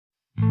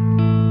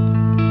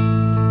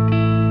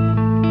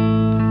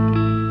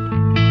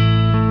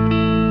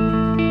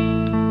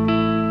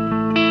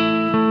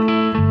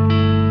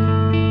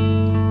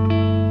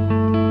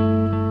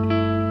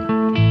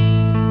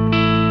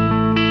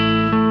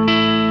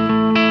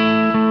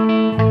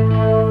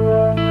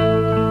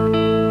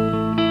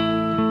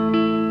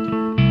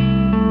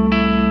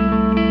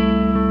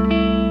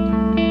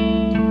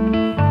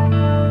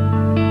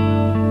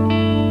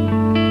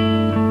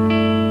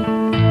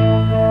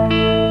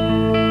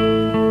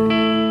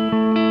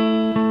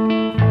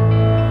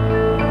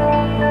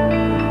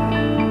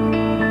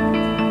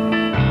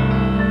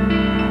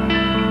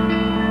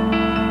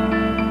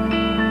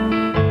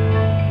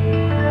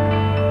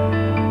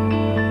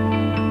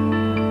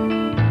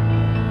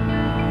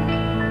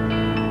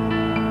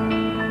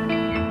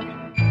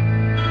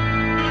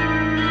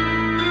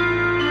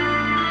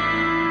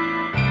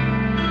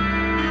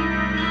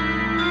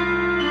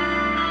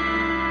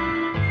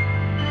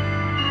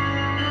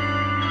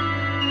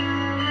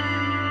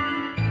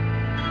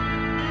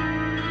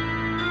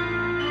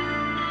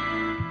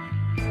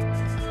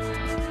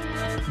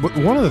But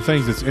one of the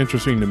things that's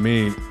interesting to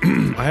me,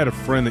 I had a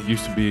friend that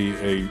used to be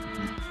a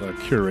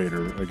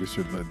curator, I guess,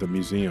 at the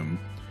museum.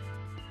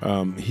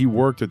 He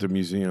worked at the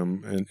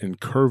museum in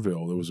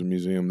Kerrville. There was a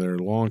museum there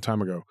a long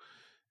time ago.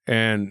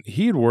 And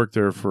he had worked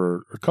there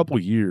for a couple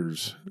of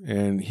years.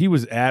 And he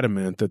was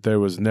adamant that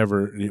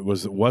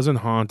it wasn't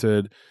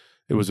haunted.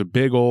 It was a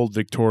big old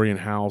Victorian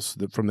house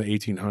from the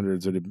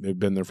 1800s that had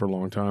been there for a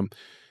long time.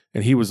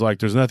 And he was like,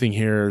 there's nothing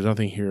here. There's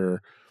nothing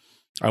here.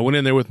 I went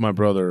in there with my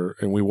brother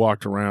and we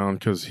walked around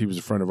because he was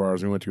a friend of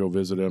ours. We went to go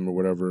visit him or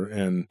whatever.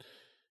 And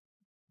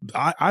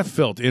I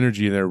felt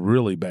energy there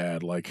really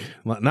bad. Like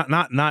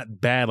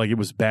not bad, like it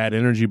was bad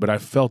energy, but I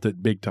felt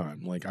it big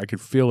time. Like I could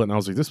feel it. And I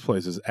was like, this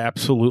place is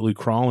absolutely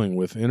crawling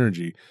with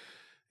energy.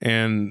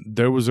 And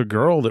there was a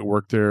girl that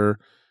worked there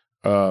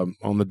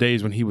on the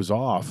days when he was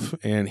off.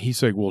 And he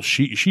said, well,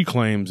 she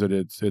claims that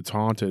it's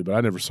haunted, but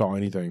I never saw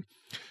anything.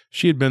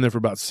 She had been there for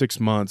about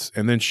 6 months,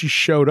 and then she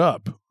showed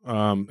up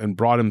and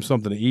brought him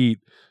something to eat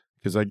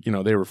because,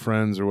 they were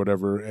friends or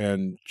whatever.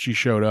 And she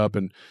showed up,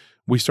 and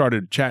we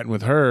started chatting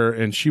with her,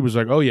 and she was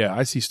like, "Oh yeah,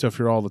 I see stuff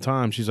here all the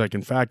time." She's like,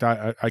 "In fact,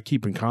 I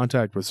keep in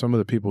contact with some of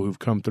the people who've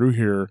come through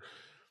here,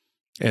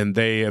 and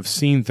they have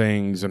seen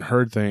things and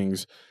heard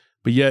things."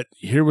 But yet,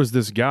 here was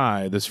this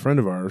guy, this friend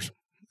of ours,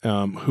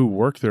 who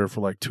worked there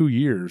for like 2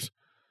 years,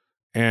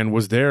 and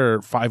was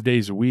there 5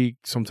 days a week,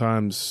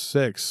 sometimes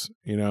 6,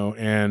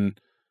 and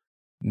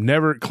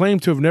never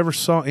claimed to have never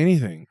saw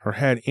anything or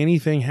had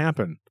anything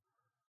happen.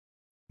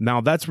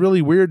 Now that's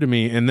really weird to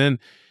me. And then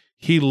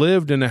he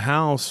lived in a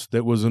house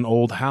that was an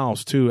old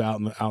house too, out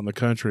in the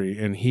country.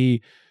 And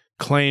he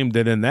claimed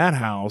that in that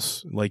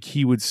house, like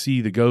he would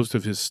see the ghost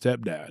of his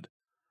stepdad.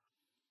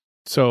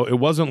 So it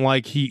wasn't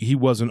like he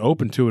wasn't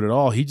open to it at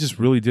all. He just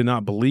really did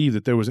not believe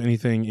that there was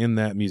anything in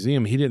that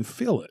museum. He didn't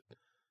feel it.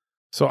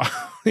 So,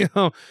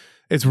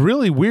 it's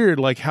really weird,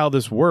 like how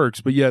this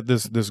works. But yet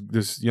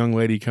this young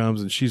lady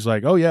comes and she's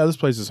like, "Oh yeah, this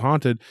place is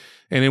haunted."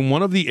 And in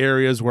one of the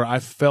areas where I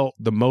felt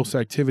the most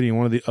activity, in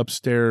one of the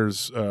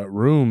upstairs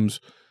rooms,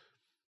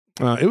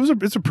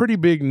 it's a pretty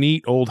big,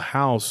 neat old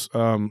house.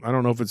 I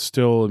don't know if it's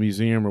still a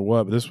museum or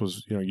what, but this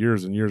was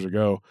years and years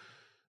ago.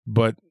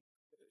 But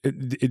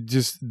it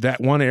just, that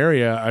one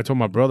area, I told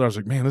my brother, I was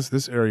like, "Man,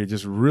 this area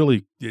just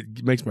really,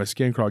 it makes my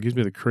skin crawl, it gives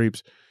me the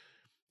creeps."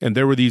 And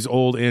there were these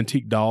old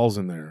antique dolls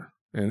in there.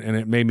 And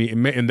it made me,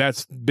 and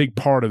that's a big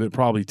part of it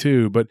probably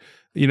too. But,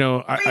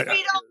 yeah,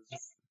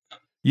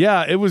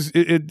 it was,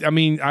 I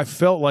mean, I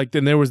felt like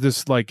then there was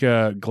this like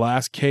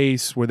glass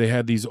case where they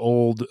had these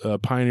old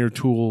Pioneer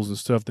tools and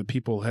stuff that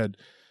people had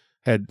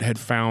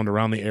found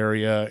around the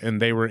area.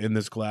 And they were in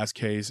this glass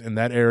case, and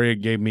that area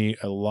gave me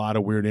a lot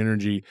of weird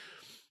energy.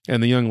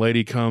 And the young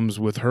lady comes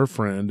with her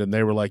friend, and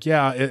they were like,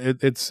 "Yeah,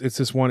 it's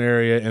this one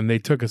area." And they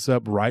took us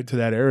up right to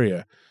that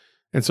area.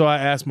 And so I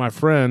asked my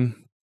friend,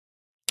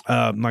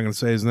 I'm not going to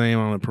say his name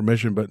on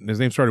permission, but his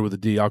name started with a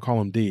D. I'll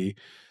call him D.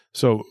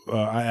 So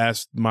I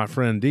asked my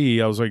friend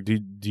D, I was like,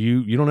 do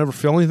you don't ever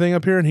feel anything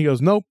up here? And he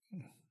goes, "Nope."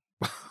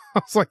 I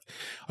was like,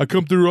 "I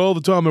come through all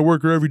the time. I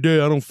work here every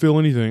day. I don't feel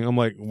anything." I'm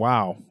like,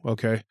 wow,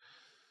 okay.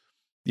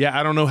 Yeah,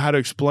 I don't know how to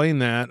explain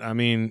that. I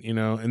mean,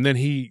 and then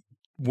he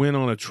went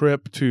on a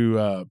trip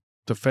to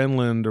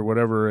Finland or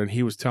whatever, and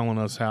he was telling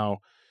us how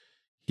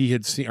he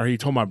had seen, or he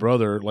told my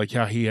brother, like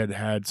how he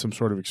had some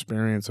sort of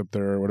experience up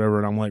there or whatever.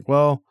 And I'm like,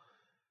 well,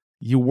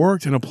 you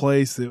worked in a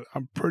place that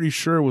I'm pretty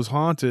sure was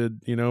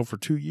haunted, for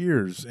 2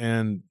 years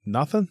and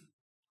nothing.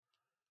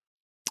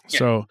 Yeah.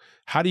 So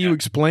how do you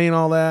explain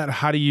all that?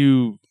 How do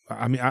you,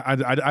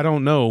 I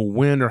don't know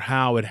when or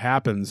how it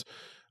happens.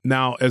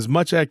 Now, as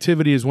much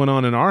activity as went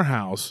on in our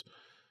house,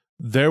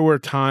 there were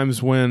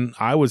times when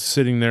I was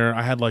sitting there,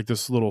 I had like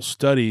this little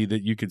study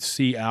that you could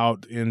see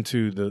out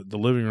into the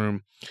living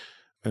room.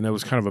 And it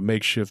was kind of a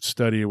makeshift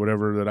study or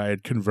whatever that I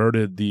had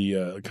converted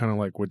the kind of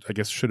like what I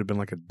guess should have been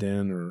like a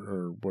den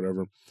or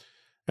whatever.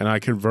 And I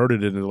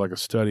converted it into like a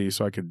study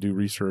so I could do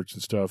research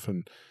and stuff.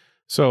 And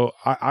so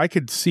I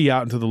could see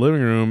out into the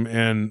living room,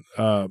 and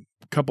a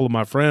couple of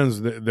my friends,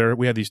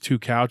 we had these 2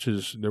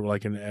 couches. They were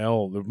like an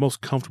L, the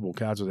most comfortable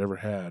couches I ever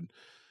had.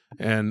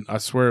 And I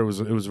swear it was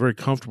a very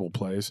comfortable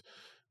place.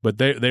 But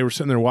they were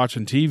sitting there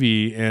watching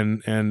TV,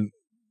 and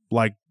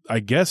like, I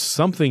guess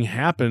something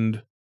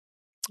happened.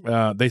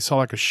 They saw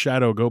like a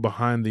shadow go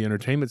behind the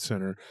entertainment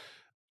center.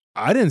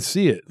 I didn't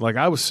see it. Like,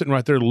 I was sitting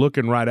right there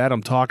looking right at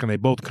them talking. They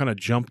both kind of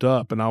jumped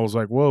up, and I was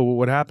like, "Whoa,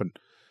 what happened?"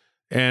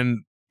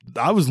 And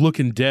I was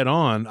looking dead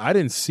on. I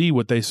didn't see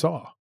what they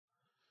saw.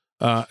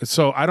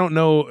 So I don't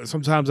know.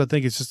 Sometimes I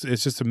think it's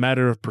just a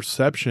matter of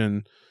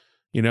perception,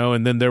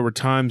 and then there were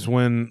times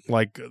when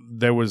like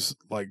there was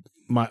like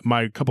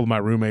my couple of my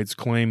roommates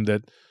claimed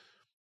that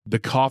the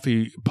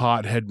coffee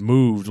pot had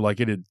moved, like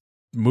it had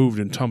moved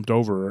and tumped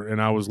over, and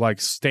I was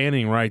like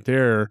standing right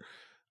there.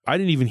 I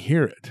didn't even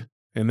hear it.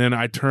 And then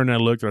I turned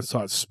and I looked and I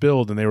saw it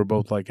spilled, and they were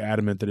both like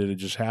adamant that it had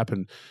just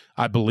happened.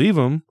 I believe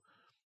them,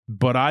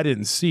 but I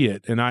didn't see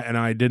it, and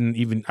I didn't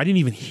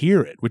even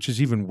hear it, which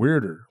is even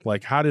weirder.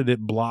 Like, how did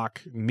it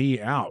block me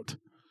out?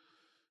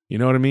 You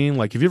know what I mean?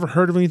 Like, have you ever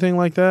heard of anything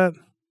like that?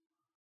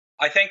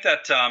 I think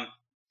that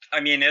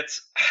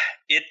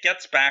it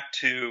gets back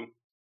to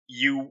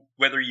you,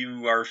 whether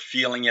you are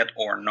feeling it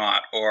or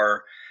not.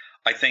 Or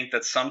I think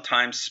that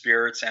sometimes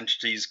spirits,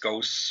 entities,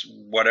 ghosts,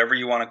 whatever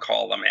you want to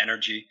call them,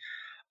 energy,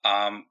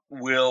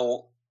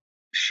 will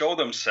show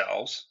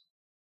themselves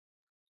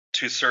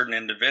to certain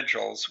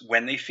individuals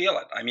when they feel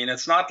it. I mean,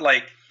 it's not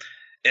like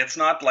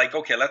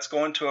okay, let's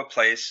go into a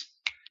place.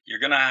 You're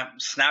gonna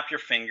snap your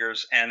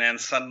fingers, and then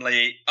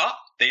suddenly,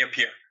 they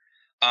appear.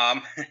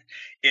 Um,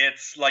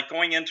 it's like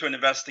going into an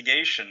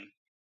investigation.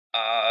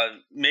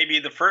 Maybe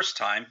the first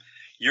time,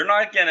 you're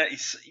not gonna.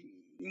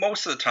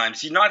 Most of the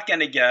times, you're not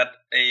gonna get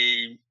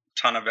a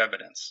ton of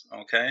evidence.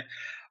 Okay,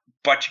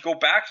 but you go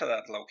back to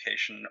that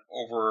location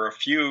over a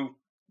few,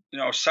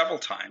 several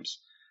times.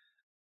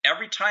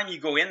 Every time you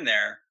go in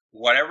there,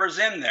 whatever's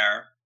in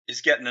there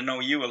is getting to know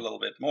you a little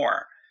bit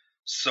more.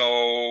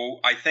 So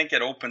I think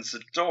it opens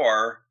the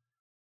door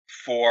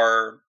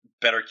for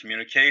better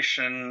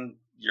communication.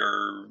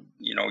 You're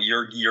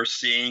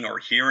seeing or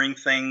hearing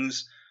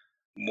things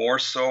more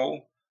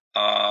so.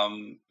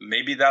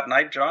 Maybe that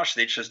night, Josh,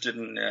 they just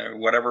didn't,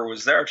 whatever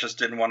was there, just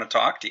didn't want to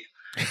talk to you.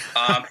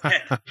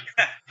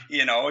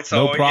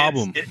 So no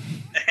problem.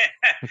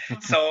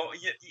 So,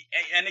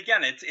 and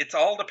again, it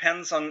all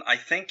depends on. I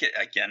think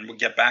again, we'll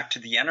get back to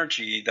the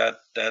energy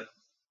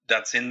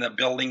that's in the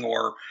building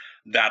or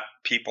that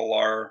people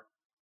are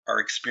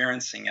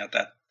experiencing at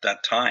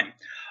that time.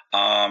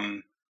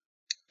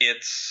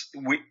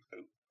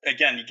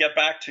 You get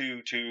back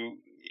to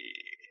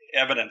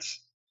evidence.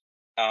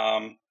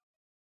 When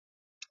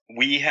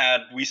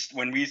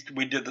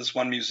we did this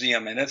one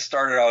museum, and it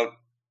started out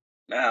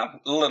a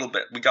little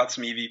bit. We got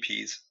some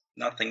EVPs,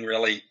 nothing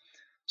really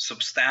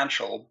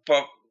substantial,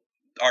 but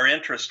our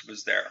interest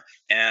was there,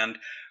 and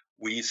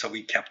we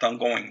kept on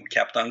going.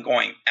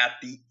 At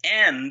the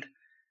end,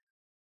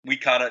 we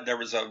caught it. There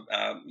was a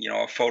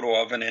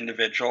photo of an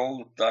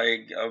individual,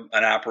 like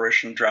an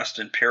apparition dressed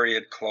in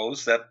period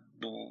clothes that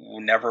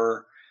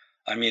never.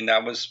 I mean,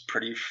 that was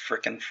pretty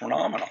freaking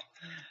phenomenal.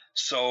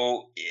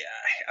 So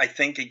I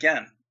think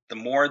again, the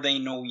more they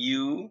know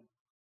you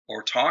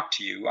or talk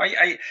to you,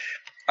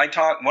 I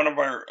taught one of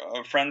our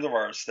friends of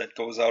ours that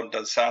goes out and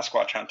does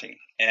Sasquatch hunting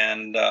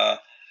and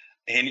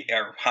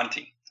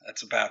hunting.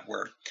 That's a bad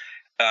word.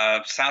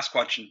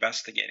 Sasquatch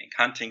investigating.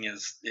 Hunting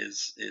is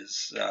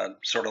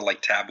sort of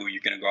like taboo.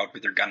 You're going to go out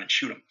with your gun and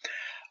shoot him.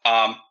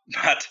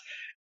 But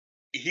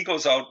he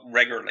goes out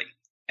regularly,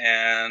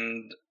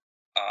 and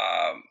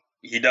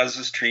he does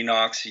his tree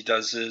knocks. He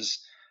does his.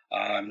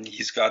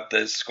 He's got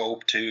the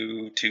scope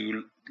to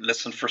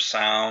listen for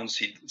sounds.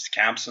 He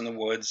camps in the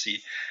woods.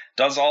 He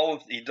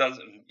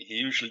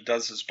usually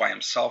does this by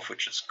himself,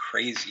 which is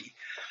crazy.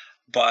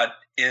 But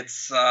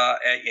it's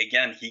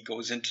again, he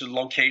goes into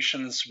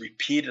locations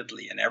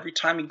repeatedly, and every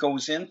time he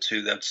goes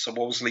into that,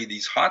 supposedly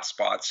these hot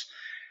spots,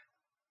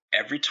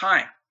 every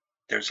time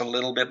there's a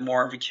little bit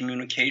more of a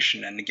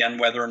communication. And again,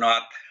 whether or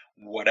not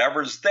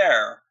whatever's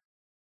there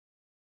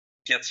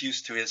gets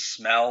used to his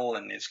smell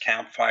and his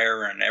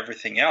campfire and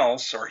everything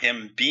else, or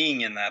him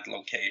being in that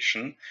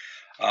location,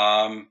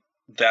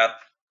 that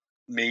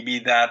maybe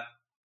that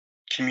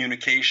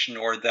communication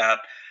or that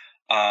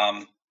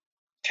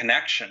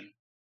connection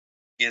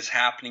is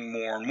happening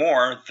more and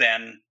more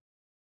than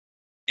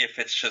if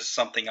it's just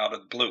something out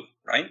of the blue,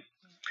 right?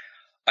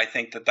 I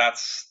think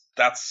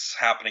that's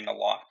happening a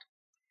lot.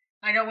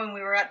 I know when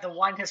we were at the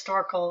one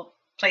historical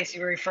place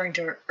you were referring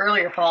to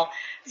earlier, Paul,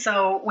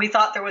 so we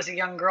thought there was a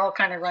young girl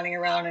kind of running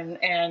around,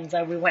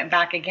 and we went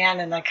back again,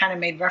 and I kind of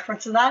made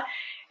reference to that.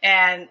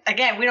 And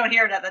again, we don't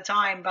hear it at the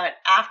time, but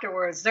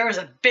afterwards there was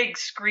a big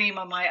scream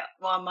on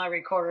my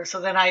recorder. So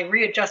then I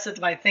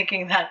readjusted my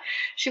thinking that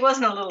she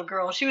wasn't a little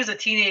girl. She was a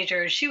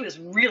teenager, and she was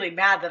really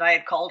mad that I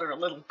had called her a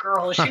little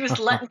girl. She was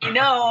letting me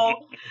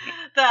know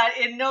that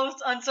in no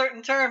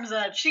uncertain terms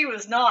that she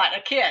was not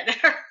a kid,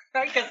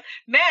 right? Because,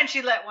 man,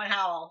 she let one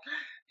howl.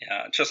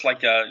 Yeah, just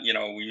like,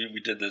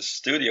 we did this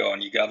studio,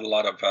 and you got a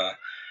lot of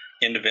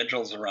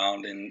individuals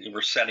around, and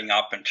we're setting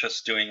up and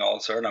just doing all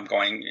sorts. I'm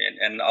going,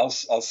 and I'll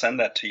send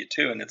that to you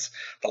too. And it's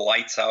the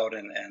lights out,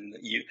 and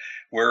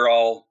we're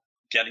all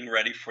getting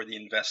ready for the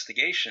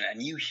investigation,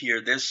 and you hear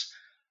this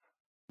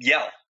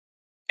yell,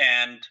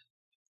 and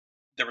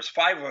there was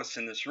 5 of us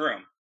in this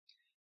room.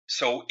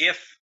 So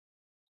if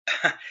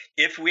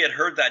we had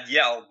heard that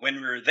yell when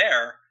we were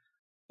there,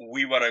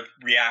 we would have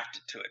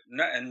reacted to it,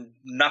 and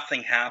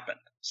nothing happened.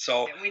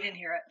 So we didn't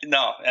hear it.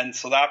 No, and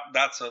so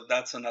that's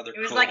another. It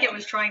was cool like one. It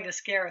was trying to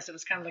scare us. It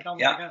was kind of like, oh my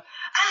God,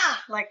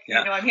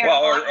 I'm here.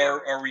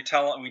 Well, or we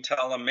tell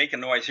them, make a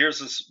noise. Here's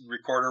this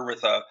recorder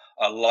with a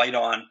light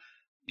on.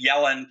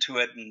 Yell into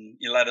it, and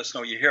you let us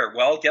know you hear it.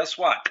 Well, guess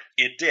what?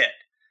 It did,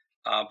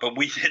 but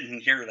we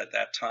didn't hear it at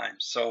that time.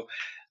 So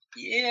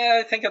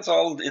yeah, I think it's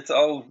all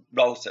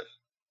relative.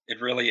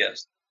 It really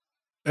is.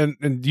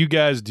 And do you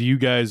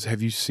guys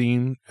have you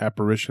seen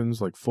apparitions,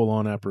 like full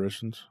on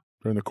apparitions,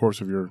 during the course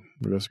of your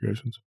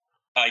investigations?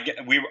 I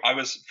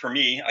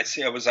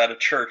was at a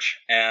church,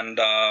 and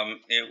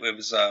it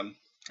was a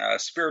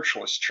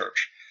spiritualist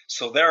church.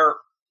 So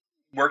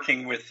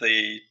working with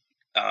the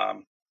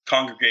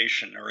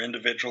congregation or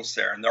individuals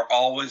there, and they're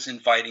always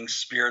inviting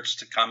spirits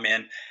to come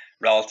in,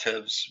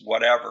 relatives,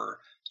 whatever,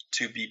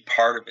 to be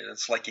part of it.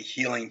 It's like a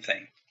healing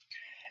thing.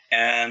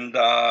 And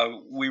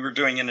we were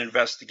doing an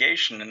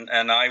investigation,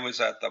 and I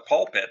was at the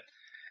pulpit,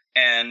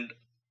 and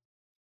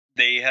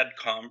they had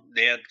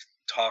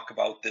talk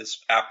about this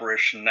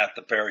apparition at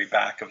the very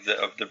back of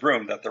the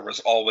room, that there was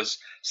always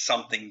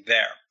something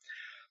there.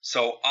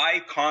 So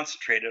I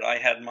concentrated. I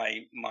had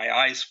my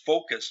eyes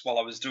focused while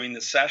I was doing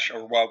the session,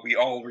 or while we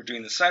all were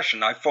doing the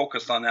session. I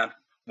focused on that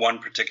one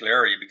particular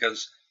area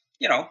because,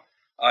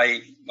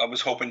 I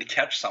was hoping to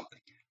catch something.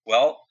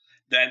 Well,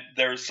 then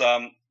there's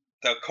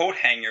the coat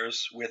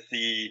hangers with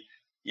the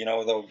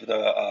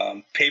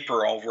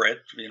paper over it,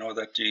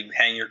 that you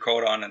hang your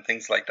coat on and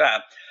things like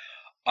that.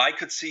 I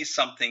could see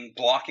something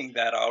blocking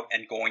that out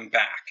and going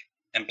back,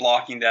 and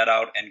blocking that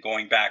out and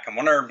going back. And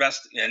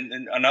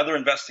another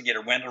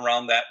investigator went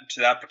around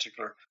to that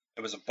particular.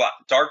 It was a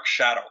dark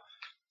shadow.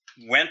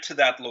 Went to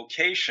that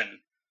location,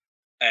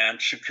 and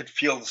she could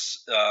feel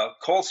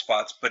cold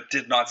spots, but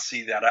did not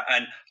see that.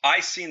 And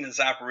I seen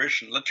this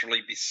apparition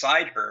literally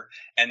beside her,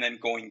 and then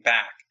going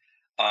back.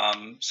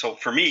 So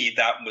for me,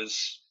 that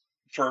was,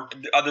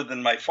 other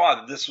than my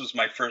father, this was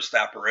my first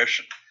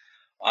apparition.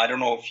 I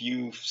don't know if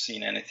you've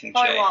seen anything,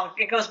 Jay. Well,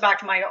 it goes back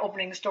to my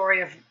opening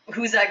story of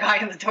who's that guy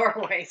in the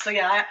doorway. So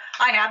yeah,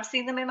 I have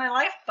seen them in my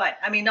life, but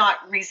I mean,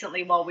 not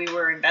recently while we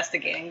were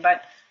investigating,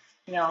 but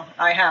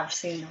I have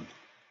seen them.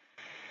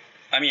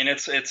 I mean,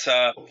 it's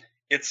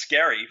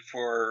scary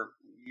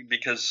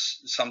because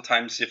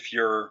sometimes if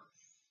you're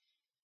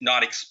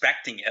not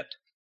expecting it,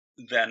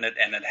 then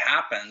it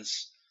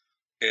happens.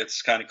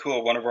 It's kind of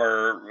cool. One of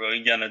our,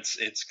 again,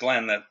 it's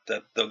Glenn, that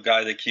the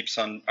guy that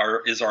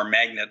is our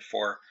magnet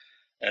for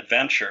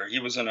adventure. He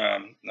was in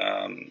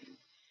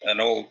an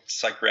old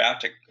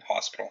psychiatric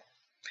hospital,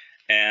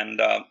 and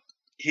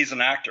he's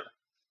an actor,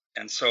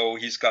 and so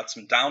he's got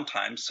some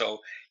downtime.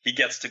 So he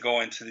gets to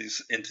go into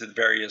the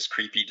various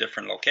creepy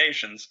different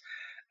locations,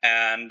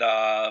 and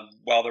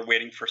while they're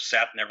waiting for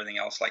set and everything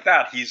else like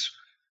that, he's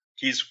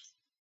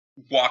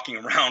walking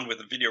around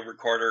with a video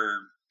recorder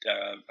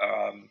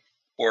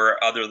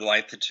or other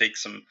light to take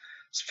some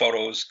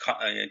photos,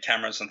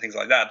 cameras, and things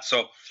like that.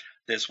 So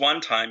this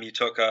one time he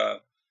took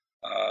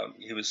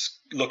he was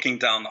looking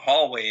down the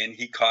hallway, and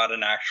he caught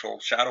an actual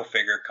shadow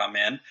figure come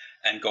in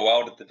and go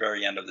out at the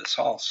very end of this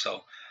hall.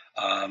 So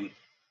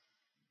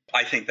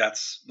I think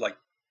that's like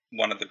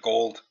one of the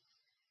gold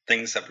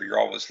things that we're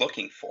always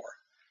looking for.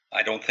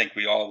 I don't think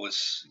we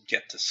always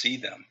get to see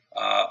them.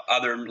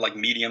 Other like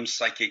mediums,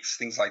 psychics,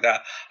 things like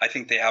that, I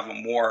think they have a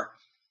more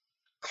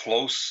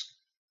close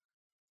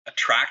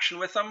attraction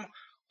with them.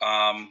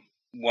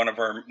 One of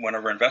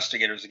our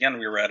investigators, again,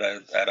 we were at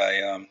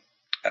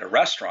a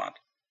restaurant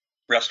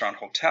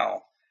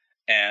hotel,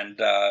 and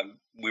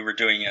we were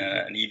doing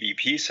an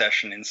EVP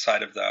session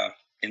inside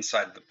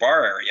the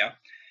bar area,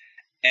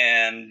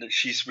 and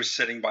she was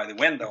sitting by the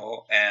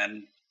window,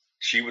 and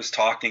she was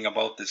talking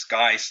about this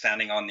guy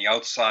standing on the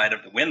outside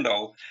of the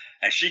window,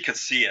 and she could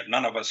see it.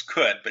 None of us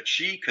could, but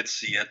she could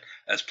see it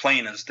as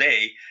plain as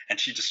day, and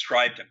she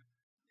described him.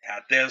 He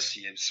had this,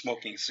 he was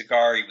smoking a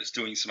cigar, he was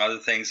doing some other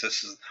things,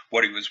 this is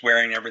what he was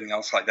wearing, everything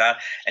else like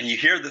that. And you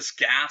hear this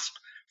gasp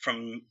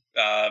from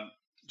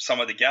some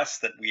of the guests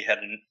that we had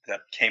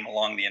that came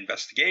along the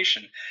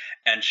investigation,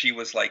 and she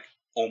was like,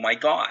 "Oh my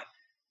God,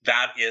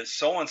 that is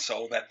so and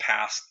so that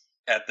passed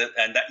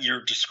and that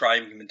you're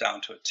describing him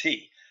down to a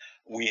T."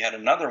 We had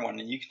another one,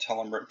 and you can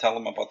tell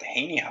them about the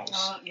Haney House.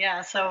 Oh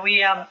yeah, so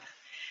we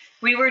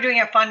were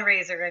doing a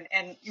fundraiser,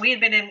 and we had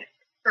been in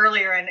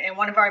earlier, and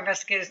one of our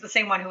investigators, the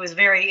same one who was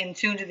very in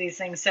tune to these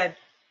things, said,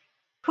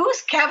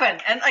 "Who's Kevin?"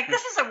 And like,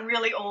 this is a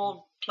really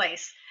old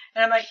place.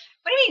 And I'm like,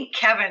 "What do you mean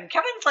Kevin?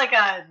 Kevin's like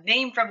a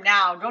name from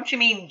now. Don't you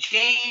mean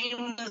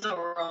James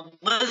or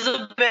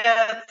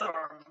Elizabeth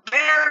or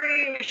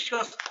Mary?" She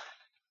goes,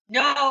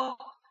 "No,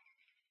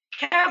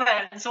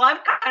 Kevin." So I'm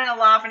kind of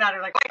laughing at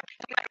her, like,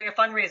 "Oh, a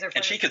fundraiser for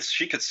and this."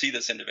 she could see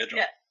this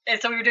individual. Yeah. And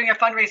so we were doing a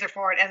fundraiser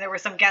for it, and there were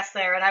some guests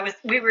there, and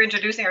we were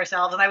introducing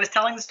ourselves, and I was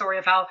telling the story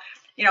of how,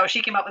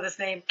 she came up with this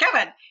name,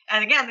 Kevin.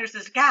 And again, there's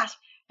this gasp,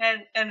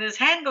 and his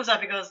hand goes up.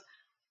 He goes,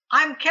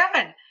 "I'm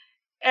Kevin."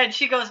 And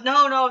she goes,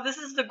 No, this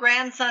is the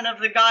grandson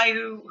of the guy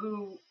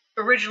who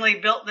originally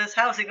built this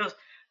house. He goes,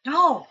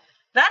 "No,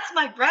 that's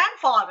my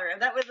grandfather."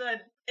 And that was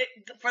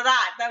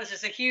that was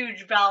just a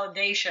huge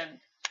validation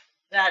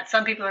that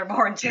some people are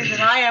more in tune than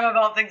I am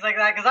about things like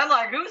that. Because I'm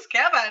like, "Who's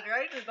Kevin?"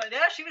 Right? But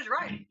yeah, she was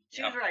right.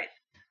 She was right.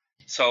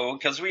 So,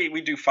 because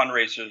we do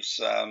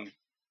fundraisers,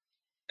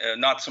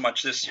 not so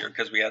much this year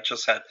because we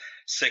just had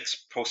 6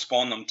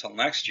 postpone them till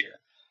next year.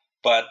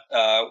 But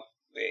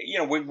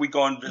we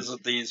go and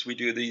visit these. We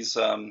do these.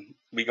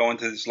 We go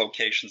into these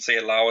locations. They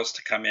allow us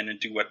to come in and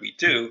do what we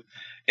do.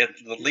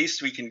 The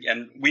least we can,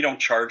 and we don't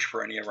charge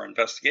for any of our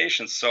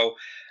investigations. So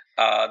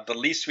the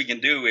least we can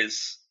do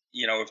is,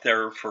 if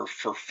they're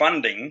for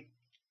funding,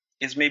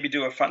 is maybe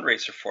do a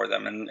fundraiser for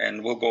them,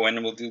 and we'll go in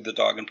and we'll do the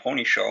dog and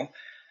pony show,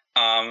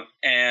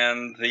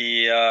 And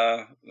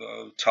the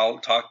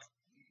talk,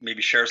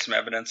 maybe share some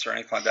evidence or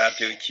anything like that,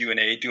 do a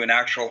Q&A, do an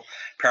actual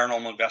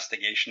paranormal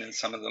investigation in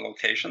some of the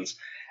locations,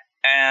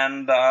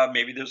 and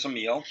maybe there's a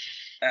meal,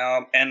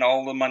 and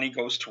all the money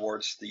goes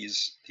towards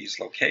these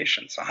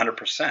locations,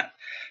 100%.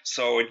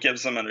 So it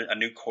gives them a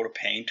new coat of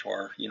paint,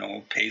 or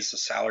pays the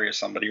salary of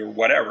somebody or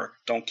whatever.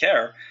 Don't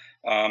care,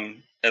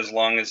 as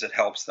long as it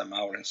helps them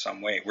out in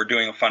some way. We're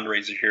doing a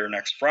fundraiser here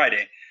next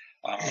Friday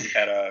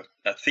at a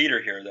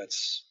theater here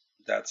that's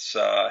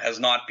has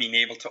not been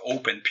able to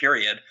open,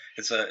 period.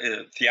 It's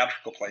a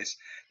theatrical place.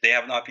 They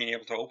have not been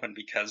able to open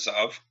because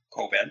of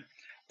COVID,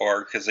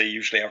 or because they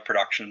usually have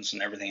productions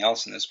and everything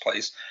else in this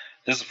place.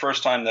 This is the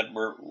first time that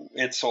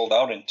it's sold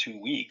out in 2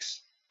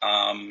 weeks.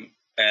 And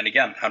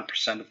again,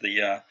 100%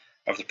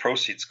 of the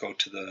proceeds go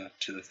to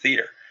the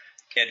theater.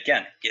 And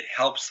again, it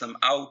helps them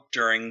out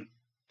during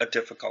a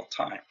difficult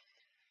time.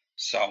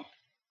 So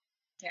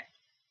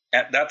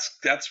and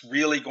that's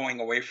really going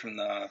away from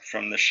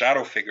the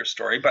shadow figure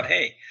story. But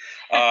hey,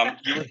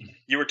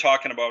 you were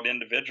talking about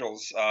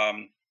individuals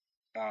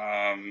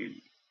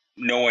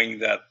knowing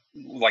that,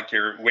 like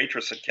your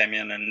waitress that came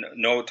in and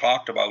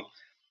talked about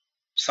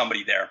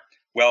somebody there.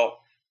 Well,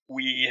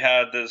 we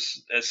had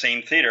this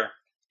same theater,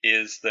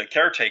 is the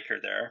caretaker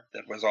there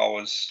that was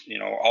always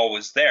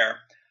there.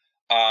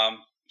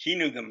 He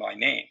knew them by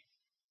name.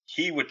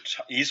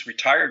 He's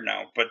retired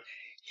now, but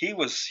he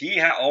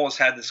always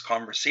had these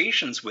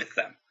conversations with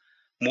them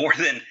more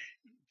than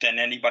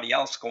anybody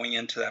else going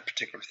into that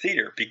particular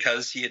theater,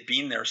 because he had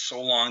been there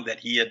so long that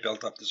he had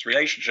built up this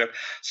relationship.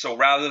 So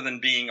rather than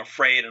being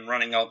afraid and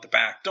running out the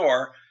back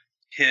door,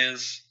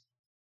 his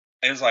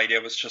idea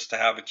was just to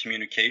have a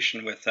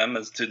communication with them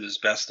as to the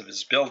best of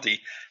his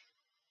ability.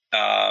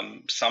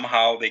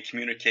 Somehow they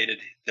communicated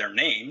their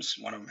names.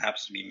 One of them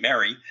happens to be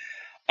Mary,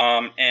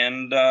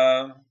 and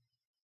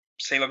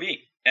c'est la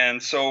vie.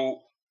 And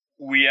so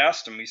we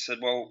asked him, we said,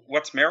 well,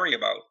 what's Mary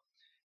about?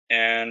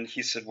 And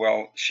he said,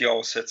 well, she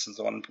always sits in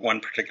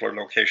one particular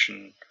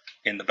location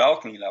in the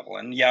balcony level.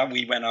 And yeah,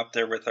 we went up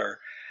there with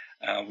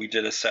we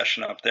did a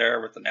session up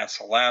there with an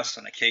SLS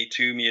and a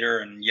K2 meter.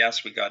 And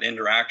yes, we got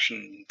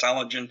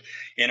intelligent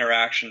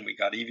interaction. We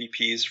got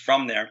EVPs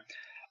from there.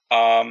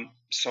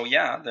 So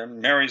yeah,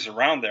 Mary's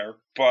around there.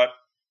 But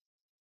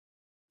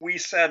we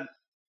said,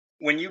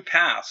 when you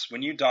pass,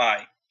 when you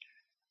die,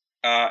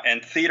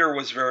 and theater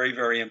was very,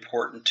 very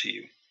important to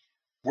you,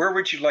 where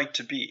would you like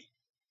to be?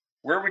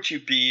 Where would you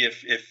be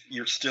if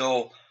you're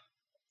still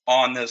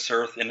on this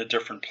earth in a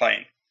different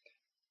plane?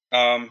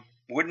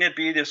 Wouldn't it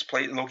be this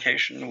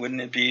location?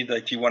 Wouldn't it be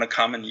that you want to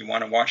come and you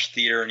want to watch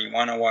theater and you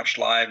want to watch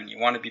live and you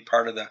want to be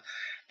part of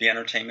the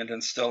entertainment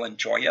and still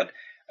enjoy it?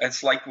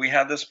 It's like we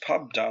had this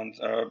bar down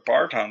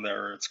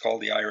there. It's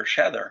called the Irish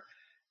Heather,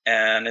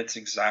 and it's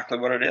exactly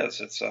what it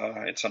is. It's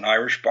an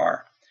Irish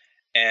bar,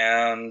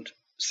 and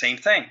same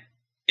thing.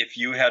 If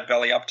you had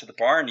belly up to the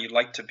bar and you'd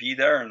like to be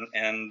there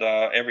and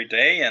every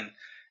day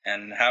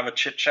and have a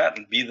chit chat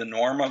and be the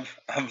norm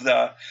of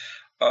that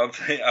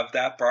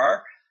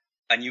bar,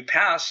 and you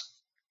passed,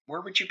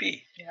 where would you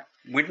be? Yeah.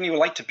 Wouldn't you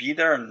like to be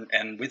there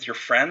and with your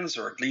friends,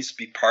 or at least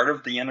be part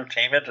of the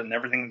entertainment and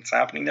everything that's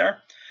happening there?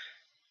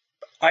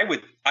 I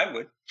would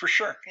for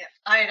sure. Yeah.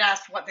 I had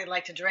asked what they'd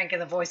like to drink,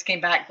 and the voice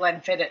came back,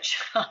 Glenfiddich,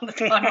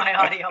 on my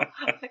audio.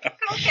 I'm like,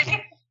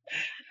 okay.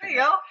 There you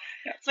go.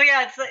 Yeah. So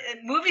yeah, it's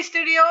movie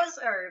studios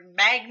are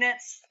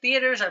magnets,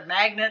 theaters are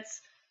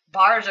magnets,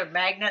 bars are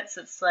magnets.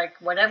 It's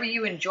like whatever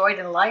you enjoyed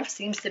in life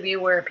seems to be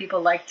where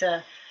people like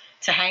to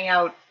hang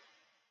out.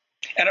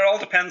 And it all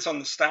depends on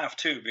the staff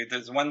too.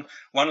 There's one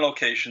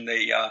location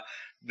there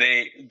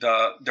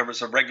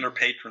was a regular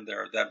patron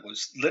there that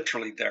was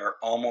literally there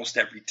almost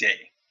every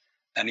day,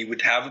 and he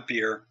would have a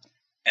beer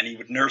and he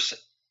would nurse it.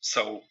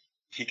 So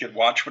he could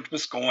watch what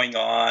was going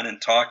on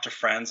and talk to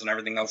friends and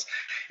everything else.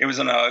 It was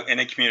in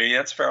a community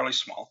that's fairly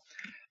small.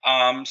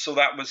 So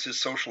that was his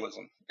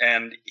socialism.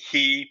 And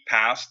he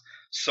passed.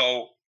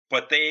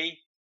 But they,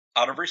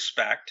 out of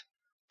respect,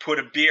 put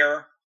a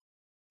beer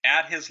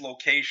at his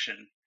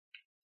location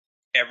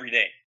every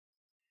day.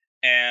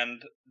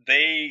 And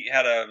they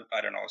had a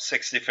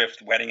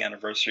 65th wedding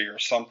anniversary or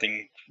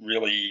something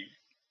really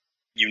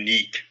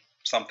unique,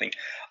 something.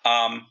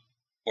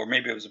 Or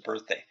maybe it was a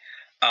birthday.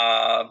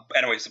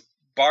 Anyways, the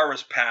bar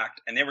was packed,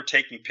 and they were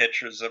taking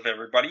pictures of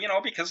everybody,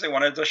 because they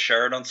wanted to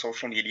share it on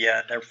social media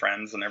and their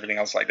friends and everything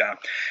else like that.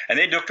 And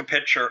they took a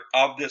picture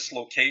of this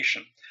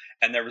location,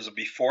 and there was a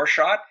before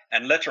shot,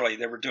 and literally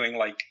they were doing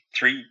like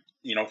three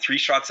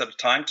shots at a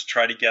time to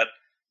try to get,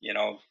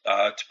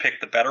 to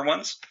pick the better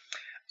ones.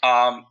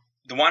 The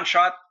one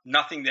shot,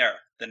 nothing there.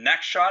 The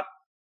next shot,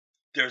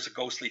 there's a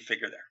ghostly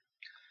figure there.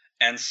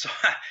 And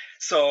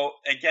so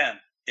again,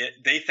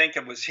 they think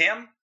it was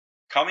him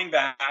coming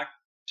back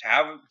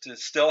to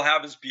still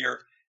have his beer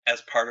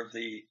as part of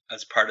the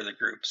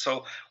group.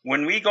 So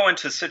when we go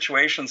into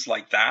situations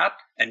like that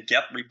and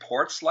get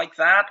reports like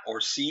that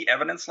or see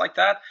evidence like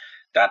that,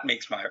 that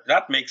makes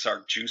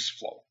our juice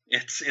flow.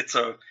 That's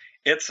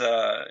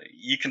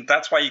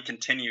why you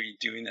continue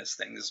doing this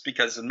thing, is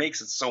because it makes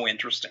it so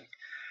interesting.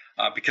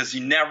 because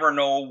you never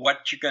know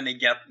what you're going to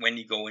get when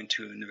you go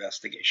into an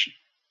investigation,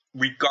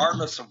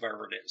 regardless of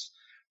where it is.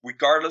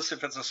 Regardless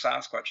if it's a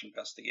Sasquatch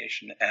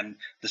investigation, and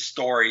the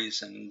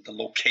stories and the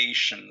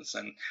locations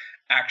and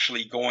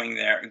actually going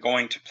there,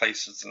 going to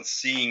places and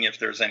seeing if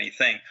there's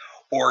anything,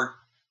 or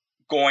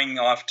going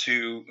off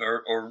to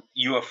or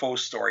UFO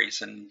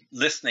stories and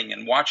listening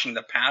and watching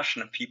the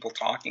passion of people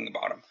talking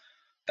about them.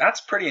 That's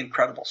pretty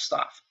incredible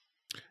stuff.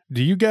 Have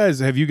you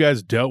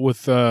guys dealt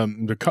with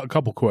a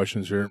couple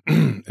questions here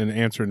and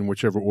answer in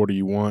whichever order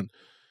you want?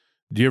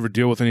 Do you ever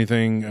deal with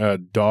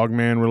anything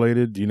Dogman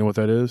related? Do you know what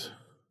that is?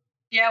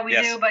 Yeah, we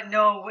do, but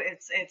no,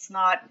 it's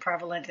not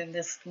prevalent in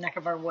this neck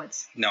of our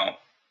woods. No,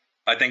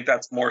 I think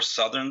that's more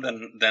southern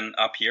than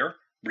up here.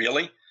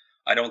 Really,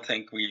 I don't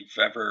think we've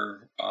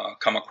ever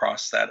come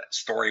across that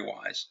story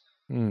wise.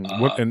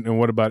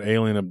 What about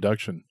alien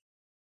abduction?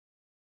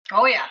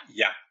 Oh yeah.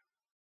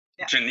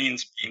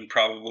 Janine's been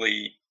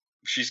probably.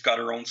 She's got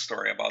her own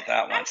story about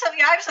that one.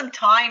 I have some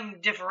time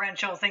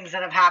differential things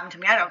that have happened to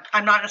me.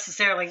 I'm not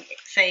necessarily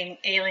saying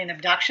alien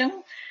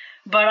abduction,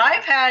 but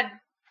I've had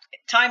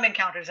time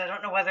encounters. I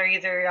don't know whether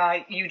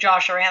either you,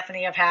 Josh, or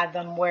Anthony have had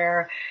them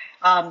where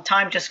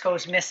time just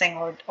goes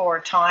missing or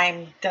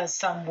time does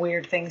some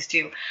weird things to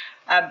you.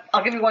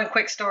 I'll give you one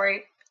quick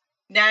story.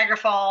 Niagara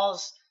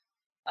Falls,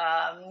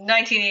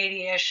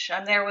 1980-ish.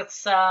 I'm there with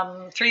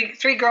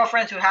three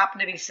girlfriends who happen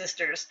to be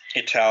sisters.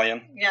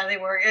 Italian. Yeah, they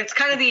were. It's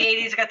kind of the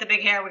 80s. I got the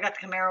big hair. We got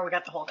the Camaro. We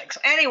got the whole thing.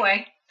 So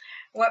anyway,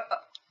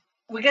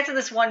 we get to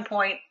this one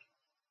point,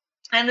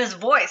 and this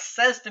voice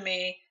says to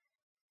me,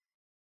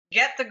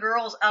 "Get the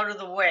girls out of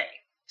the way.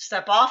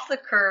 Step off the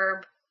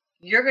curb.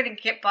 You're going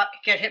to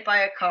get hit by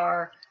a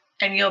car,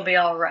 and you'll be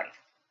all right."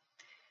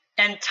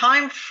 And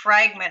time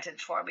fragmented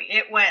for me.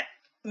 It went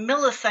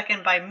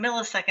millisecond by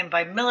millisecond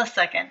by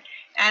millisecond.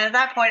 And at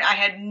that point, I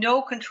had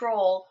no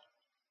control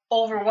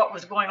over what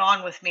was going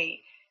on with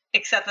me,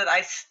 except that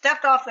I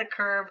stepped off the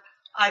curb.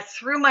 I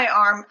threw my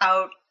arm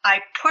out.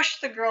 I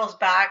pushed the girls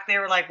back. They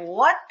were like,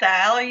 "What the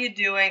hell are you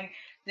doing?"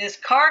 This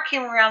car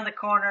came around the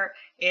corner.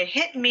 It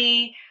hit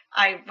me.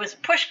 I was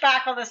pushed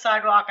back on the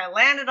sidewalk. I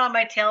landed on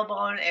my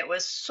tailbone. It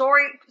was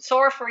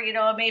sore for,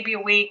 maybe a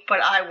week,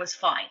 but I was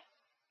fine.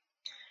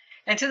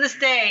 And to this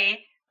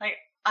day,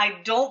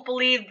 I don't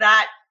believe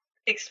that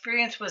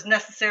experience was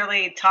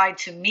necessarily tied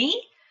to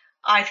me.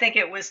 I think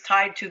it was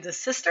tied to the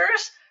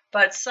sisters,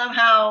 but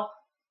somehow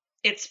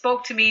it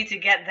spoke to me to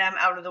get them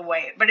out of the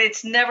way. But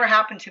it's never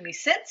happened to me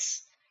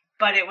since.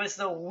 But it was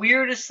the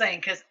weirdest thing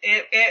because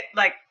it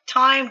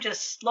time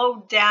just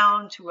slowed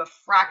down to a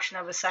fraction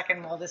of a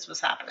second while this was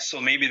happening. So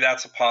maybe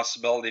that's a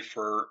possibility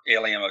for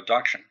alien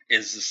abduction,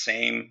 is the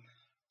same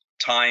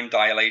time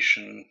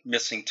dilation,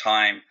 missing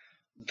time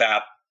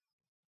that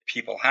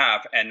people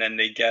have, and then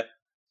they get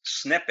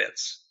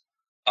snippets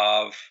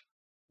of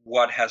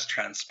what has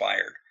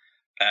transpired.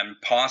 And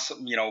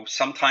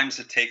sometimes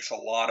it takes a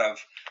lot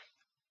of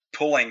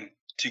pulling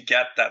to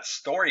get that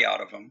story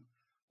out of them,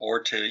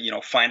 or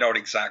to find out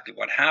exactly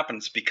what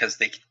happens, because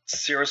they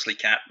seriously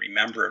can't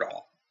remember it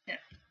all. Yeah.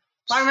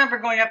 Well, I remember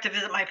going up to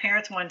visit my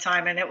parents one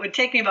time, and it would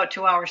take me about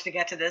 2 hours to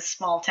get to this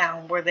small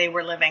town where they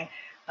were living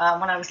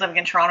when I was living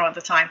in Toronto at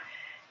the time.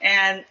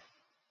 And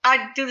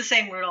I'd do the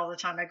same route all the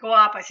time. I'd go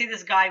up, I see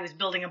this guy who was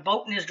building a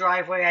boat in his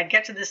driveway. I'd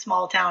get to this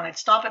small town. I'd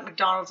stop at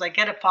McDonald's. I'd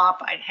get a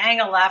pop. I'd hang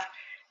a left,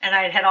 and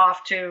I'd head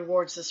off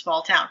towards the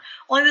small town.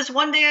 Only this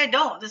one day I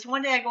don't. This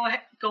one day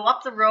I go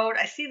up the road.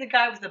 I see the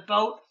guy with the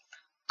boat.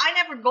 I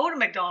never go to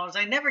McDonald's.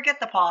 I never get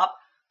the pop.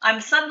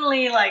 I'm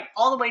suddenly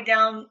all the way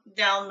down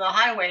the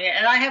highway,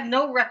 and I have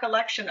no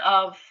recollection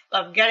of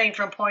getting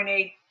from point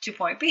A to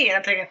point B. And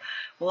I'm thinking,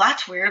 well,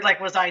 that's weird.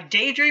 Was I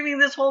daydreaming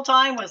this whole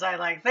time? Was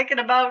I thinking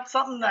about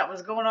something that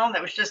was going on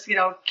that was just,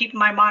 keeping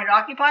my mind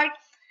occupied?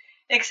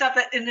 Except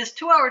that in this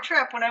 2-hour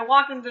trip, when I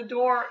walk into the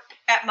door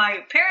at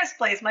my parents'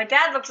 place, my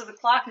dad looks at the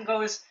clock and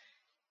goes,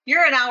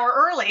 "You're an hour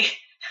early."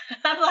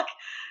 I'm like,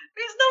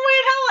 there's no way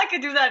in hell I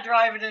could do that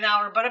drive in an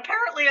hour, but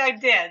apparently I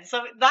did.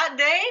 So that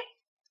day,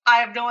 I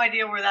have no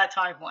idea where that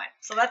time went.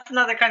 So that's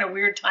another kind of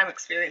weird time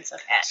experience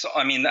I've had. So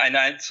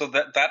so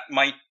that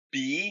might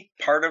be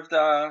part of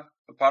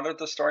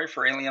the story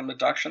for alien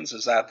abductions,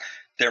 is that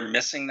they're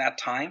missing that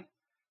time,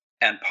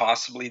 and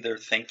possibly they're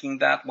thinking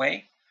that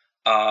way.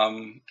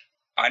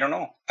 I don't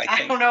know.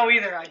 I don't know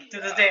either. To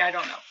this day, I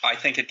don't know. I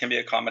think it can be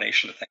a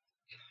combination of things.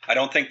 I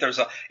don't think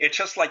it's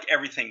just like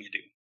everything you do,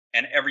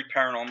 and every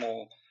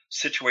paranormal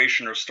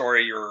situation or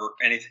story or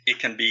anything, it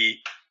can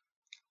be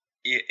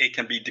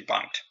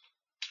debunked.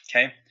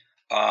 Okay.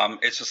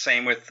 It's the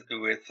same with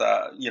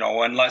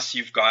unless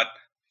you've got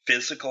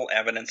physical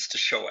evidence to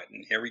show it.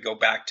 And here we go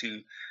back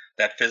to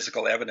that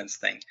physical evidence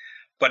thing.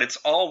 But it's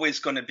always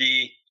going to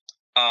be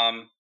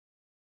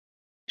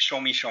show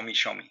me.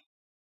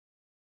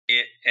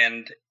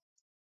 And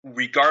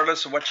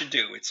regardless of what you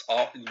do,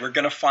 we're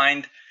going to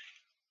find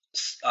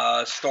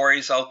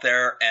stories out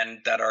there and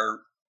that are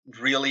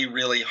really,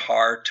 really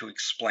hard to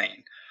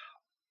explain.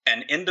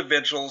 And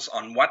individuals,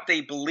 on what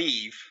they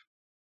believe,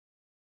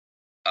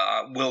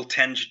 will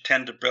tend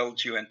to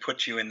build you and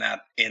put you in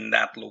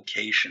that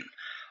location.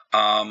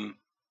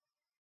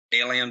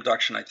 Alien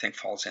abduction, I think,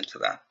 falls into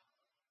that.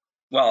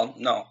 Well,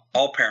 no,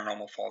 all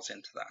paranormal falls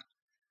into that.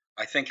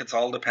 I think it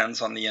all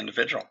depends on the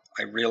individual.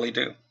 I really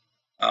do.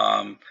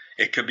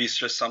 It could be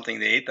just something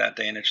they ate that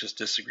day and it just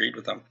disagreed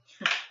with them.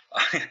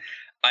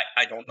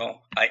 I don't know.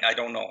 I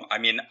don't know. I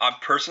mean,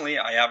 personally,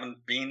 I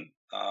haven't been,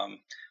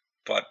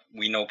 but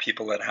we know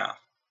people that have.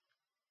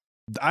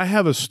 I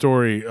have a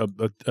story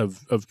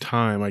of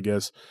time, I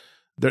guess.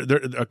 There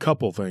a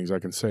couple things I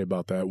can say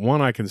about that.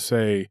 One, I can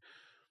say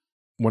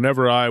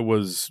whenever I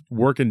was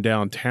working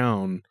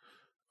downtown,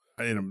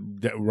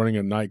 running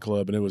a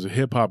nightclub, and it was a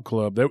hip hop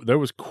club, there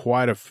was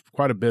quite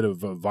a bit of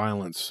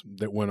violence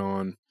that went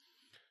on.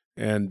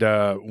 And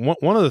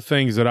one of the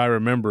things that I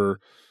remember,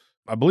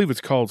 I believe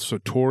it's called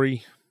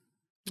Satori.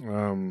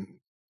 Trying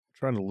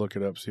to look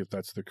it up, see if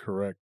that's the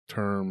correct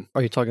term.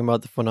 Are you talking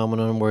about the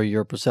phenomenon where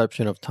your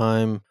perception of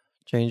time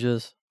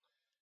changes?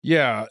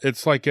 Yeah,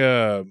 it's like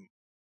a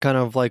kind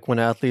of like when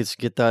athletes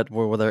get that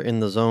where they're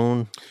in the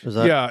zone. Is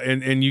that? Yeah,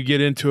 and you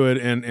get into it,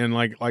 and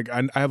like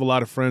I have a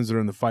lot of friends that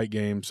are in the fight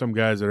game. Some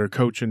guys that are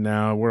coaching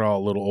now. We're all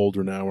a little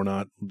older now. We're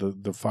not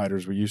the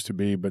fighters we used to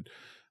be, but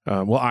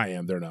well, I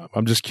am. They're not.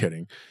 I'm just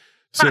kidding.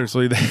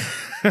 Seriously,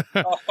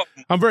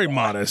 I'm very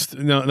modest.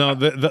 No,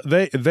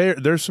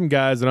 there's some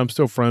guys that I'm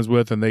still friends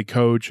with, and they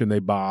coach and they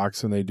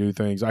box and they do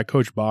things. I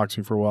coached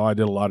boxing for a while. I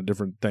did a lot of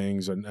different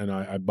things, and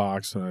I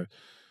boxed and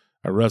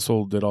I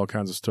wrestled, did all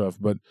kinds of stuff.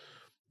 But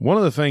one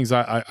of the things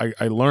I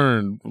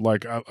learned,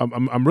 like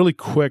I'm really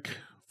quick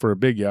for a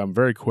big guy. I'm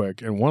very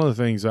quick, and one of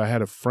the things I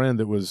had a friend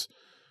that was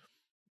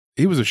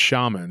a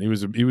shaman. He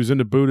was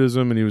into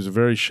Buddhism, and he was a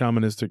very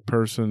shamanistic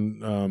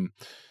person.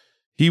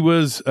 He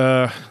was,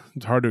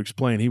 it's hard to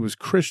explain. He was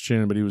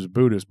Christian, but he was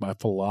Buddhist by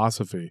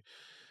philosophy.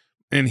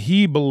 And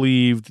he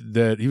believed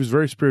that he was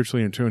very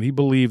spiritually in tune. He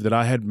believed that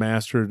I had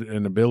mastered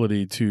an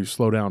ability to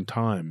slow down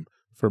time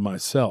for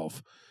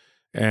myself,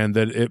 and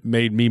that it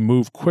made me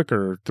move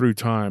quicker through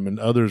time, and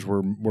others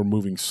were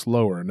moving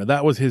slower. Now,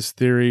 that was his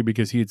theory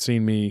because he had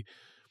seen me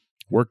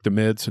work the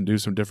mitts and do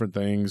some different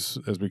things,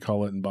 as we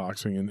call it in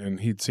boxing.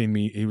 And he'd seen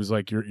me. He was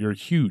like, you're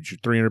huge. You're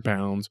 300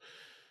 pounds.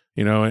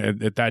 You know,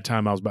 at that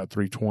time I was about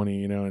 320,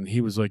 you know, and he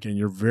was like, and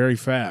you're very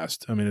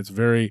fast. I mean, it's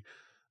very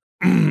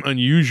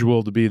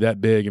unusual to be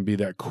that big and be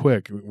that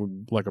quick,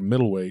 like a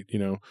middleweight, you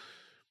know.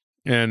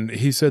 And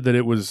he said that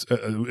it was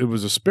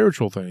a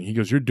spiritual thing. He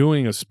goes, you're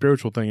doing a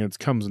spiritual thing, and it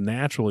comes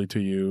naturally to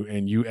you,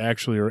 and you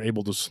actually are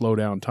able to slow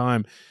down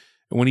time.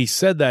 And when he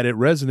said that, it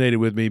resonated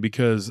with me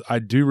because I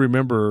do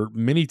remember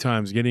many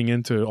times getting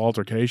into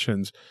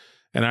altercations.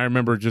 And I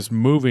remember just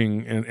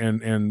moving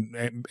and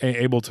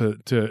able to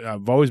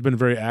I've always been a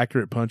very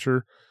accurate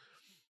puncher,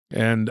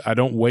 and I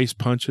don't waste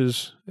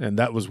punches. And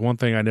that was one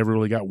thing I never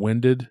really got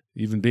winded.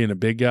 Even being a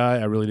big guy,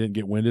 I really didn't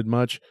get winded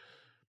much.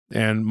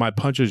 And my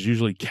punches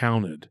usually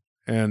counted.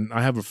 And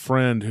I have a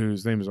friend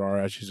whose name is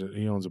Arash.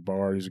 He owns a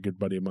bar. He's a good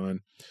buddy of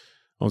mine.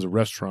 Owns a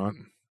restaurant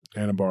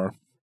and a bar.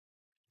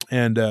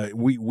 And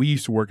we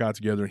used to work out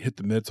together and hit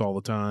the mitts all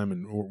the time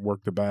and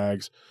work the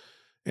bags.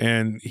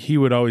 And he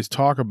would always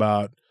talk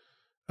about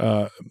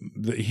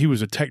he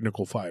was a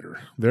technical fighter,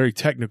 very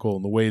technical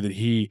in the way that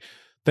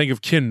think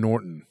of Ken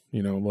Norton,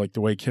 you know, like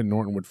the way Ken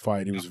Norton would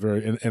fight. He was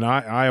very, and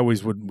I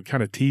always would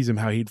kind of tease him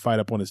how he'd fight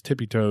up on his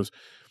tippy toes,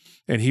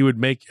 and he would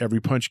make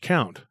every punch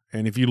count.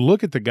 And if you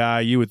look at the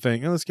guy, you would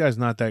think, oh, this guy's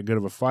not that good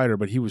of a fighter,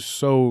 but he was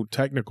so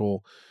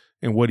technical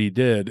in what he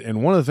did.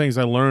 And one of the things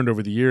I learned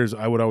over the years,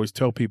 I would always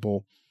tell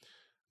people,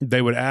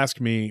 they would ask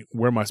me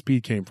where my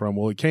speed came from.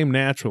 Well, it came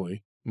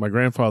naturally. My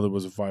grandfather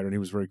was a fighter, and he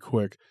was very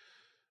quick.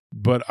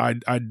 But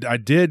I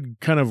did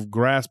kind of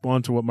grasp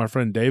onto what my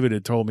friend David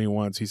had told me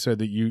once. He said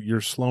that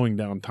you're slowing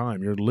down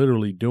time. You're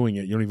literally doing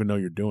it. You don't even know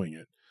you're doing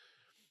it.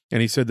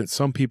 And he said that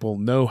some people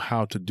know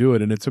how to do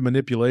it, and it's a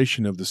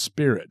manipulation of the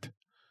spirit.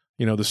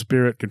 You know, the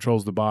spirit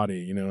controls the body,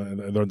 you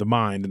know, or the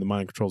mind, and the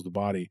mind controls the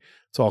body.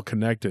 It's all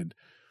connected.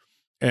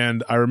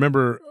 And I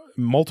remember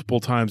multiple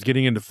times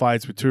getting into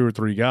fights with 2 or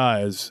 3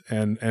 guys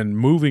and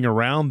moving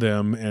around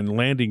them and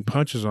landing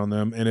punches on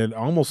them, and it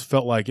almost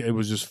felt like it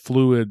was just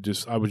fluid.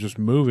 I was just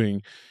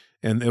moving,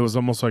 and it was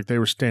almost like they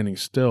were standing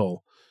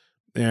still.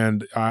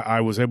 And I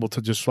was able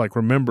to just like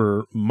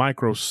remember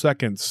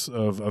microseconds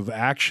of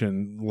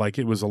action, like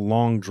it was a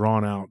long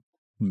drawn out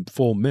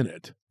full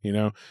minute, you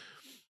know.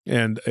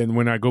 And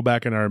when I go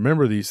back and I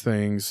remember these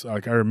things,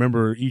 like I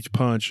remember each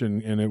punch,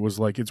 and it was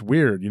like, it's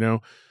weird, you know.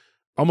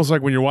 Almost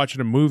like when you're watching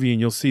a movie and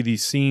you'll see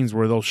these scenes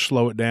where they'll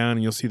slow it down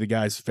and you'll see the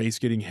guy's face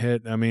getting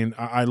hit. I mean,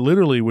 I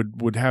literally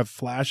would have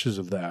flashes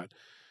of that.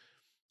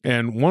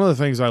 And one of the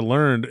things I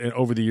learned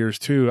over the years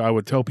too, I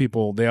would tell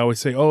people, they always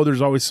say, oh,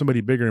 there's always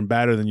somebody bigger and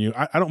badder than you.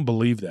 I don't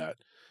believe that.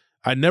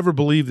 I never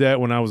believed that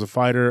when I was a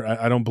fighter.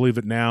 I don't believe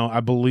it now. I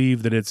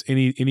believe that it's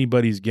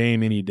anybody's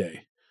game any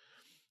day.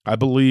 I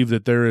believe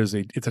that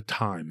it's a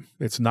time.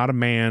 It's not a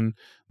man.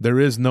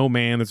 There is no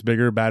man that's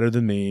bigger or badder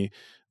than me.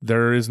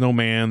 There is no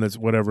man that's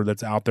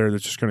out there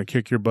that's just going to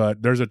kick your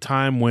butt. There's a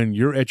time when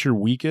you're at your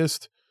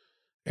weakest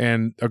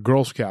and a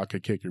Girl Scout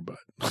could kick your butt.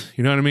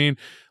 You know what I mean?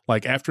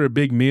 Like after a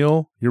big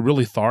meal, you're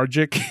really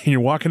lethargic and you're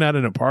walking out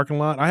in a parking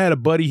lot. I had a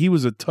buddy. He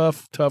was a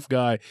tough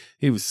guy.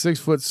 He was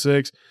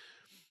 6'6".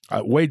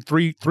 Weighed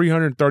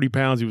 330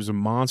 pounds. He was a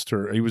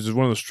monster. He was just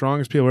one of the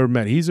strongest people I ever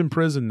met. He's in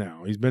prison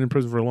now. He's been in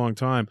prison for a long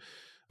time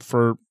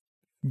for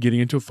getting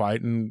into a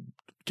fight and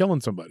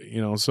killing somebody, you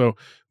know. So,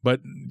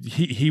 but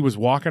he was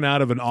walking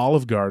out of an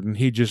Olive Garden.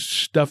 He just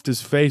stuffed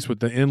his face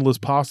with the endless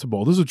pasta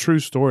bowl. This is a true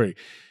story.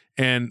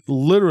 And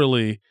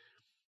literally,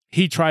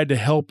 he tried to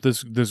help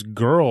this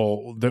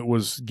girl that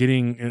was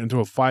getting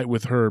into a fight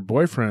with her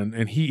boyfriend.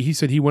 And he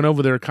said he went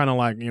over there kind of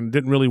like, you know,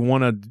 didn't really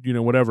want to, you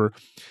know, whatever.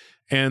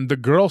 And the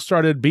girl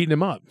started beating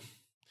him up.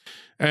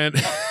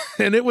 And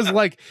and it was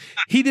like,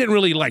 he didn't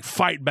really like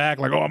fight back,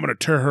 like, oh, I'm going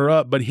to tear her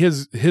up. But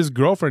his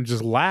girlfriend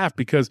just laughed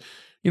because,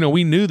 you know,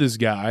 we knew this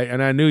guy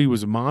and I knew he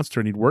was a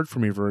monster and he'd worked for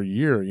me for a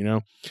year, you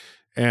know.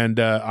 And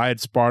I had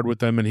sparred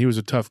with him and he was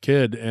a tough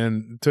kid.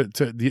 And to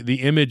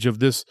the image of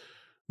this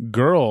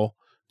girl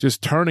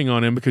just turning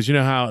on him, because you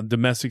know how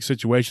domestic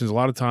situations, a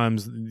lot of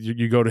times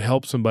you go to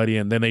help somebody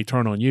and then they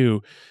turn on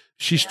you.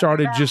 She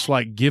started just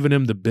like giving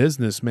him the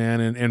business, man.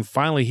 And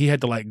finally he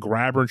had to like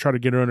grab her and try to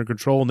get her under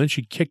control. And then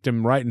she kicked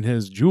him right in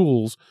his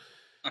jewels.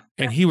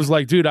 And he was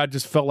like, dude, I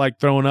just felt like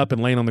throwing up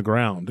and laying on the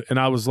ground. And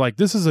I was like,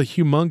 this is a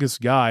humongous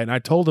guy. And I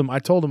told him, I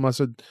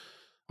said,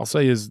 I'll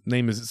say his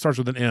name it starts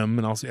with an M.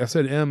 And I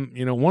said, M,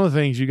 you know, one of the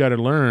things you got to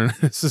learn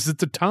is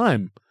it's a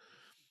time.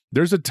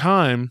 There's a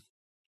time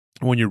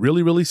when you're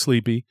really, really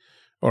sleepy,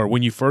 or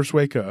when you first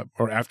wake up,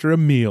 or after a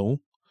meal,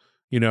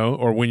 you know,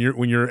 or when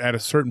you're at a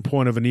certain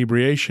point of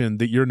inebriation,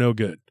 that you're no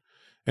good.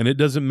 And it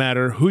doesn't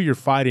matter who you're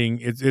fighting.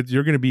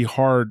 You're going to be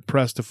hard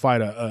pressed to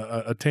fight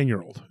a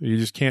 10-year-old. You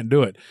just can't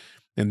do it.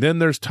 And then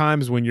there's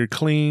times when you're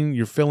clean,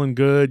 you're feeling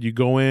good, you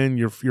go in,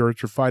 you're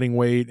at your fighting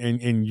weight,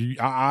 and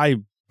I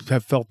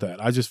have felt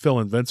that. I just feel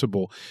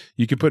invincible.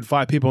 You could put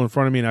 5 people in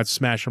front of me and I'd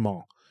smash them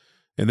all.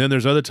 And then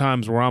there's other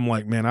times where I'm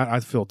like, man, I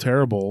feel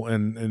terrible.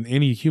 And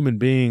any human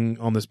being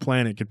on this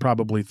planet could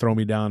probably throw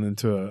me down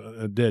into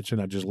a ditch and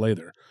I just lay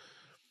there.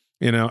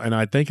 You know, and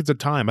I think it's a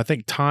time. I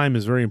think time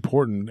is very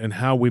important and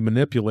how we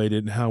manipulate it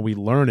and how we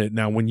learn it.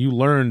 Now, when you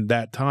learn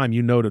that time,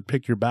 you know to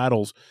pick your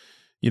battles,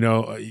 you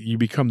know, you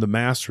become the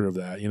master of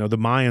that. You know, the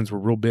Mayans were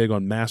real big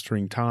on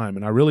mastering time.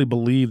 And I really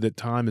believe that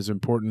time is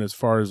important as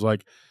far as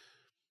like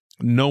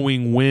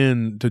knowing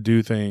when to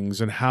do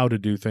things and how to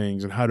do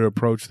things and how to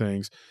approach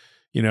things.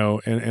 You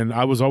know, and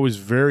I was always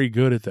very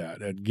good at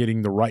that, at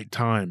getting the right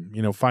time,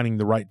 you know, finding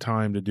the right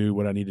time to do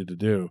what I needed to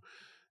do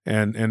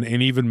and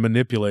even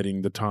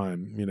manipulating the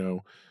time, you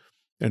know.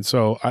 And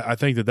so I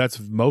think that that's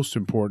most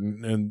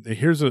important. And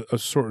here's a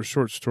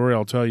short story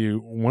I'll tell you.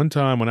 One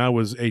time when I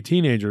was a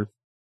teenager,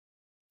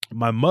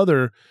 my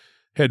mother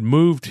had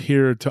moved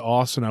here to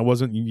Austin. I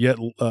wasn't yet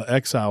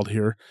exiled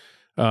here.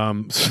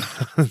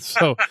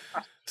 So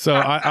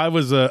I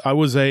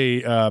was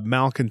a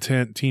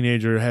malcontent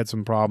teenager, had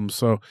some problems.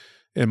 So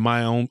in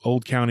my own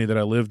old county that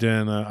I lived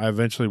in, I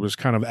eventually was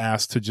kind of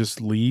asked to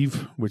just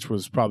leave, which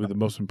was probably the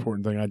most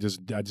important thing. I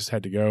just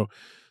had to go.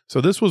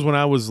 So this was when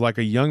I was like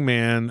a young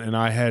man,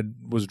 and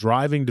was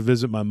driving to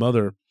visit my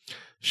mother.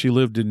 She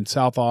lived in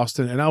South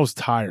Austin, and I was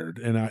tired,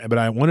 but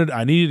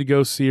I needed to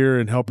go see her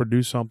and help her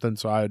do something.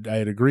 So I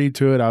had agreed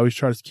to it. I always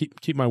try to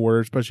keep my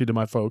word, especially to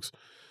my folks.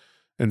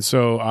 And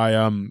so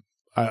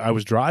I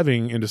was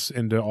driving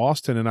into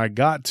Austin, and I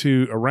got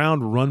to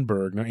around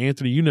Runberg. Now,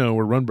 Anthony, you know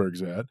where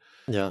Runberg's at.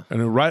 Yeah.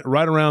 And right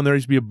around there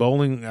used to be a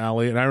bowling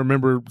alley, and I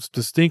remember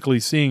distinctly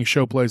seeing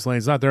Showplace Lane.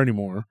 It's not there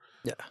anymore.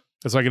 Yeah.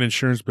 It's like an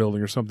insurance building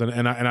or something.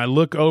 And I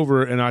look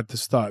over, and I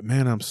just thought,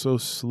 man, I'm so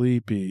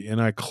sleepy. And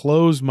I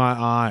closed my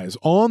eyes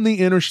on the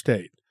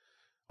interstate,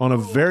 on a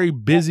very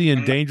busy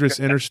and dangerous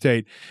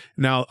interstate.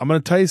 Now, I'm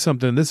going to tell you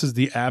something. This is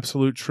the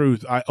absolute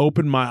truth. I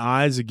opened my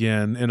eyes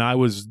again, and I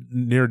was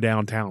near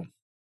downtown,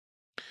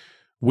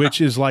 which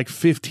is like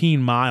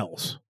 15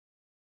 miles.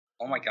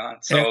 Oh my God.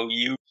 So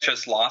you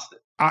just lost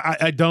it.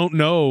 I don't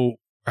know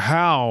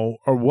how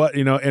or what,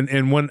 you know, and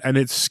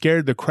it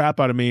scared the crap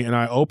out of me. And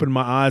I opened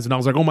my eyes and I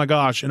was like, oh my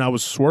gosh. And I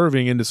was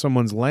swerving into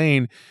someone's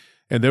lane,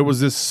 and there was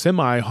this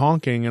semi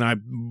honking, and I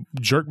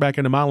jerked back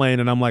into my lane,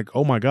 and I'm like,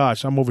 oh my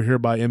gosh, I'm over here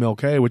by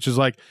MLK, which is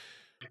like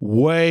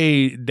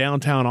way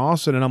downtown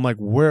Austin. And I'm like,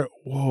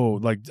 whoa,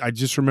 like I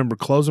just remember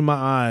closing my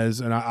eyes,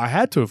 and I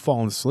had to have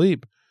fallen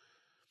asleep.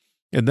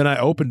 And then I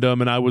opened them,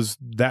 and I was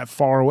that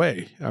far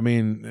away. I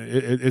mean,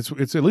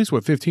 it's at least,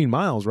 15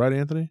 miles, right,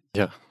 Anthony?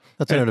 Yeah.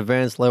 That's an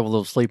advanced level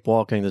of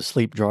sleepwalking, the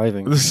sleep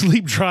driving. The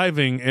sleep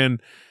driving,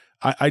 and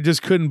I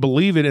just couldn't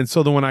believe it. And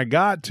so then when I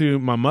got to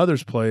my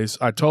mother's place,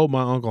 I told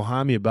my Uncle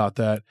Jaime about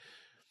that.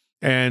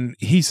 And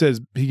he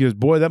goes,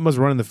 boy, that must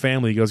run in the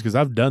family. He goes, because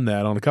I've done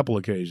that on a couple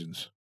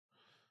occasions.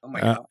 Oh my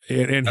God.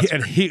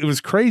 It was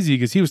crazy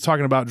because he was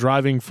talking about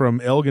driving from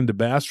Elgin to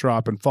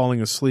Bastrop and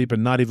falling asleep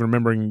and not even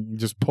remembering,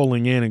 just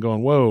pulling in and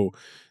going, whoa,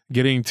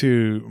 getting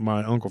to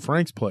my Uncle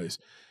Frank's place.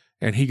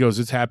 And he goes,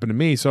 it's happened to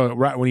me. So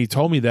right when he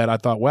told me that, I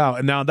thought, wow.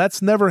 And now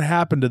that's never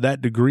happened to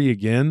that degree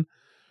again.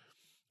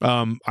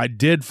 I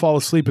did fall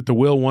asleep at the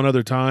wheel one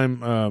other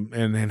time,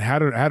 and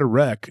had a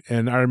wreck.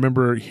 And I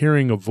remember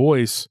hearing a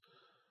voice,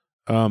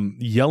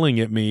 yelling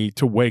at me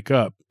to wake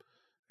up.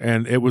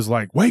 And it was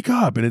like, wake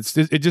up. And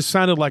it just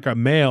sounded like a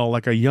male,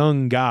 like a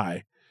young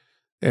guy.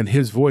 And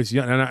his voice,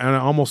 and I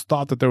almost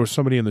thought that there was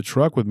somebody in the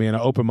truck with me. And I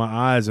opened my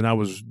eyes, and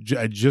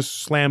I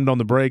just slammed on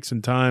the brakes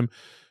in time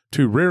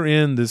to rear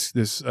end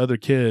this other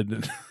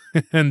kid,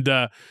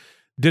 and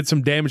did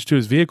some damage to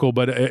his vehicle.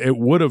 But it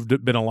would have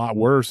been a lot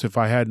worse if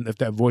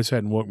that voice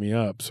hadn't woke me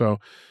up. So,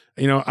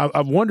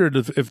 I've wondered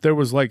if there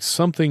was like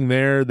something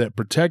there that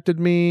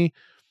protected me,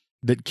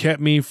 that kept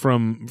me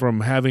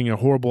from having a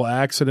horrible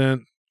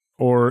accident,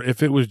 or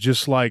if it was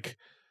just like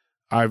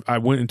I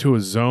went into a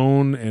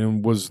zone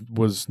and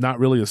was not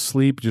really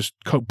asleep, just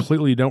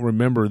completely don't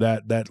remember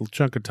that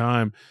chunk of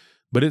time.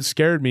 But it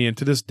scared me, and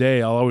to this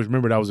day, I'll always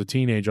remember it. I was a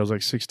teenager. I was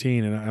like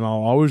 16, and I'll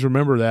always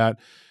remember that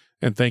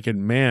and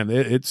thinking, man,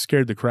 it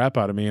scared the crap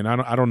out of me, and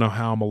I don't know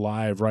how I'm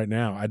alive right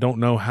now. I don't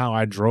know how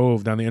I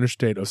drove down the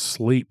interstate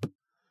asleep.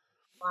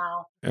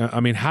 Wow. I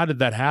mean, how did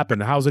that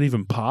happen? How is it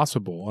even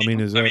possible? I mean,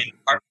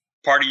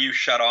 part of you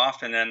shut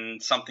off and then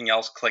something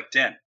else clicked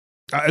in?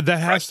 That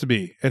has to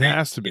be. It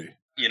has to be.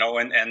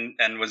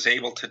 And was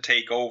able to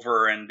take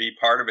over and be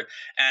part of it,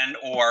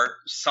 or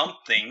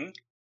something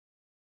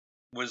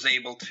was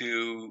able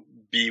to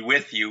be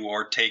with you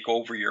or take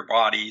over your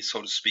body,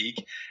 so to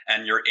speak,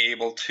 and you're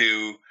able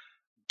to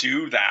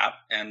do that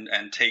and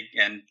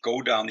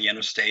go down the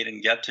interstate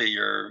and get to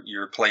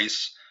your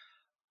place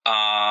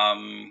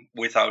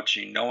without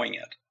you knowing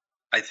it.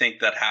 I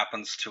think that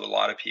happens to a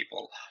lot of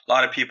people. A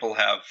lot of people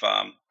have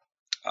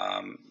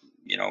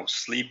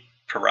sleep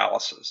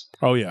paralysis.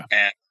 Oh yeah.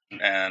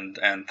 And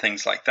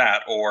things like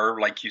that, or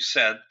like you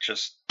said,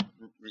 just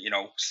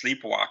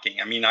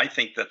sleepwalking. I mean, I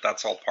think that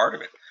that's all part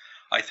of it.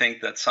 I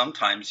think that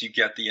sometimes you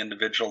get the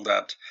individual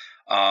that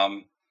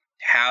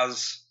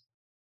has,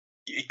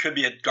 it could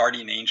be a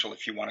guardian angel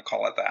if you want to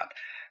call it that,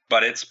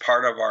 but it's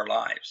part of our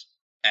lives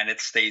and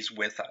it stays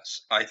with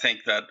us. I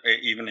think that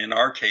even in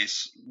our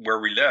case where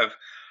we live,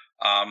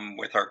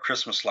 with our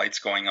Christmas lights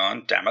going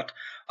on, damn it.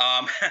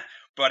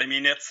 But I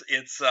mean, it's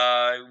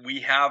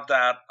we have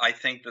that. I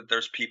think that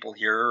there's people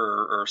here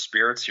or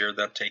spirits here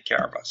that take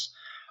care of us.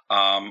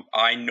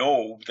 I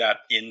know that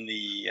in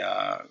the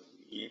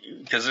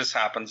because this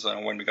happens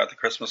when we got the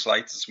Christmas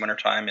lights. It's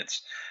wintertime.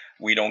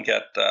 We don't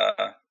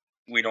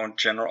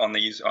on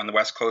the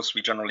West Coast.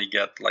 We generally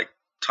get like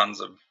tons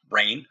of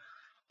rain.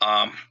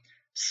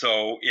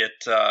 So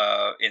it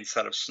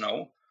instead of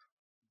snow.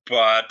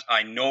 But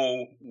I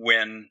know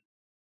when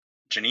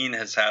Janine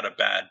has had a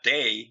bad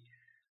day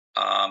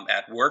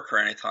at work or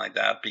anything like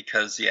that,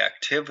 because the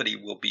activity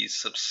will be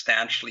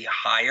substantially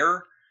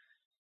higher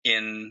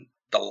in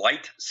the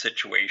light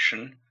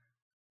situation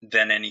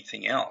than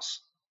anything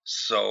else.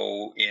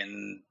 So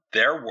in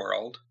their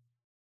world,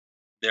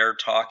 they're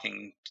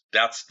talking,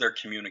 that's their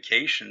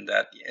communication,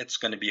 that it's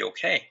going to be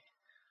okay.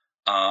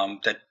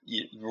 That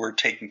we're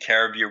taking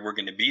care of you. We're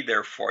going to be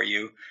there for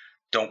you.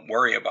 Don't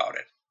worry about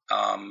it.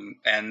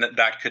 And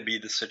that could be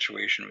the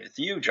situation with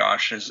you,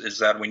 Josh, is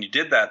that when you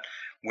did that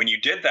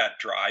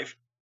drive,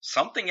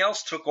 something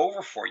else took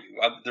over for you.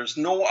 There's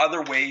no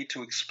other way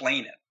to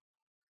explain it.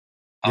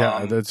 Yeah,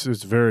 I've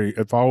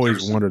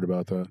always wondered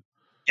about that.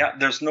 Yeah,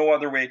 there's no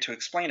other way to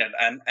explain it.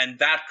 And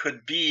that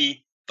could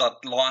be the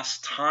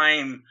lost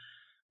time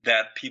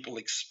that people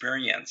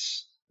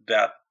experience,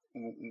 that,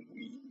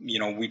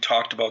 we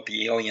talked about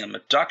the alien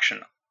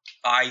abduction.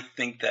 I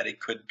think that it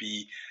could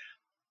be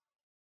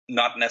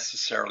not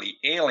necessarily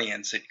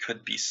aliens, it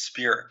could be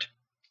spirit.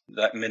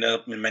 That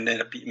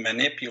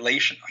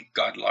manipulation. Oh,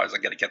 God, Lars, I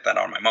got to get that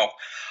out of my mouth.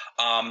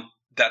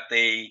 That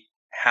they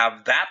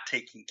have that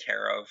taken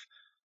care of.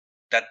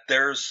 That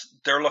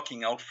they're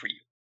looking out for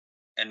you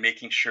and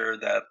making sure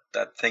that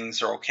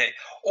things are okay.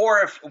 Or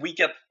if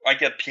I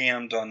get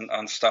PM'd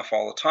on stuff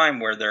all the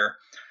time where they're,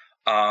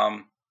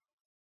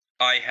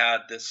 I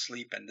had this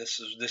sleep and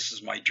this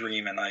is my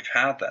dream and I've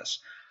had this.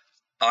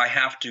 I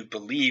have to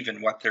believe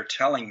in what they're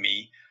telling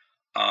me.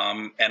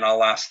 And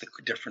I'll ask the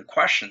different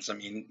questions. I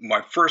mean,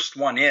 my first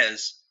one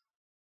is,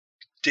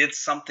 did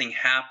something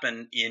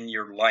happen in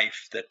your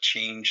life that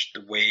changed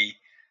the way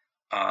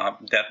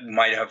that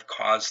might have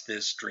caused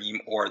this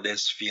dream or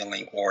this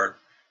feeling or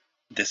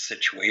this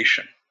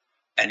situation?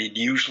 And it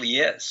usually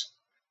is.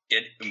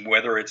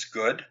 Whether it's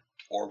good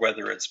or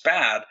whether it's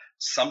bad,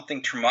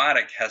 something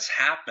traumatic has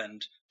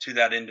happened to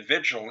that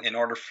individual in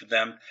order for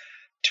them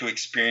to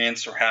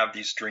experience or have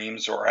these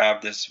dreams or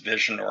have this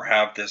vision or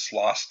have this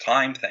lost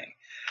time thing.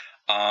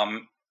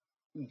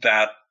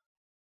 That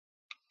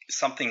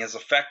something has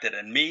affected,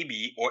 and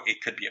maybe, or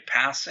it could be a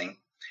passing,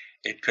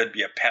 it could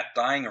be a pet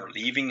dying or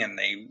leaving, and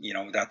they,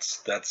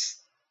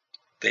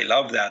 they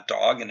love that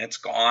dog and it's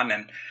gone,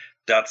 and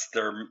that's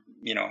their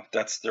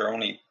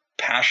only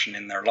passion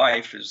in their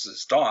life is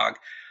this dog,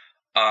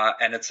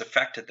 and it's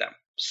affected them.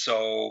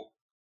 So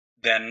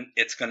then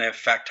it's going to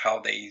affect how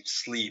they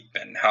sleep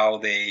and how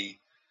they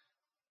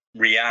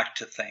react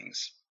to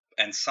things.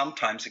 And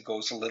sometimes it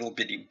goes a little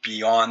bit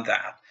beyond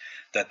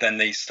that then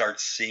they start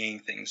seeing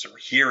things or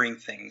hearing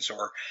things,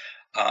 or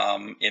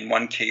in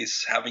one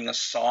case, having a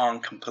song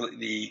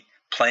completely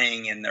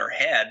playing in their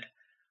head,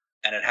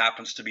 and it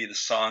happens to be the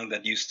song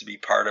that used to be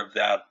part of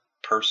that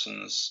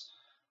person's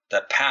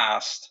that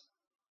passed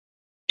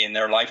in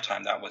their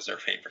lifetime. That was their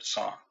favorite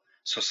song.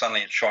 So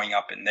suddenly it's showing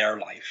up in their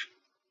life.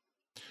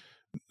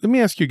 Let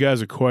me ask you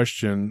guys a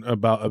question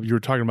about, you were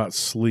talking about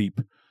sleep.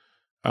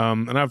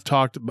 And I've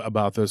talked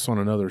about this on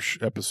another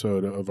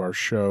episode of our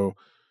show.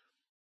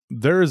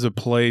 There is a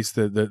place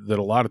that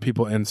a lot of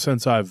people, and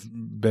since I've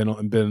been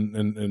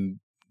and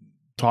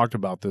talked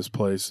about this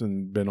place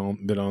and been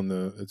on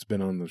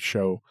the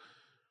show,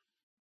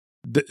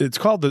 it's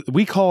called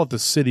we call it the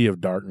City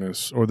of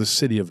Darkness or the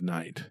City of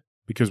Night,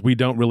 because we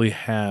don't really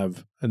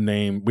have a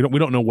name. We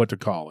don't know what to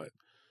call it.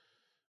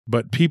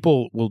 But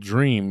people will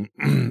dream,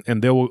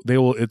 and they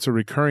will. It's a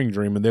recurring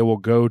dream, and they will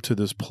go to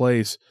this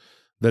place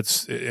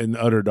that's in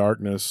utter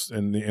darkness,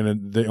 and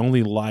the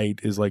only light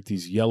is like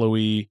these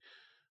yellowy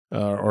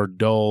or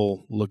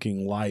dull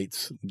looking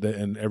lights,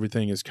 and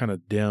everything is kind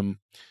of dim.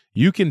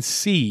 You can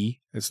see,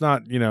 it's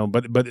not,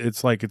 but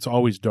it's like it's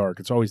always dark.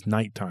 It's always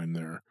nighttime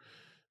there.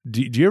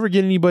 Do you ever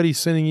get anybody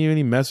sending you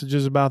any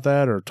messages about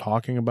that or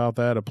talking about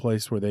that? A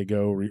place where they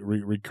go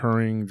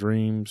recurring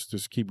dreams,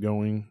 just keep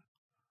going.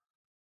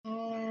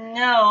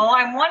 No,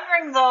 I'm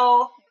wondering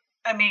though.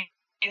 I mean,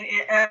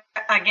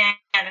 again,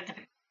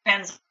 it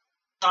depends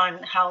on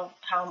how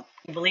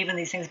you believe in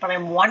these things, but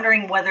I'm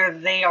wondering whether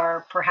they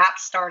are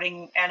perhaps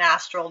starting an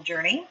astral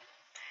journey,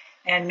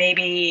 and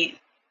maybe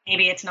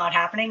it's not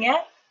happening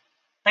yet.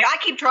 Like, I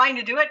keep trying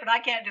to do it, but I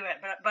can't do it.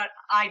 But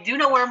I do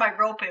know where my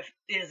rope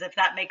is, if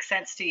that makes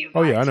sense to you guys.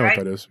 Oh yeah, I know right?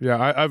 what that is.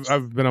 Yeah,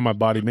 I've been on my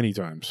body many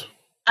times.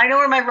 I know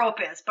where my rope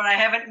is, but I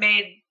haven't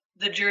made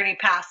the journey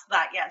past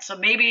that yet. So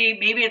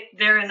maybe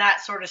they're in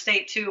that sort of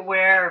state too,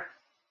 where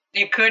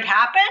it could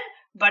happen,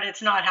 but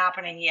it's not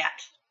happening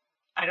yet.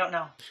 I don't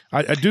know.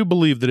 I do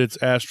believe that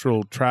it's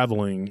astral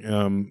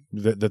traveling,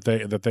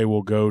 that they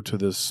will go to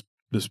this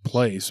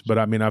place. But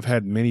I mean, I've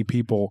had many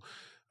people.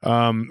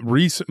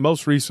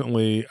 Most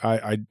recently,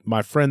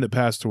 my friend that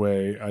passed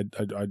away,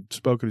 I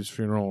spoke at his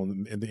funeral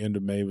in the end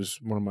of May. He was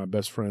one of my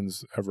best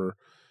friends ever,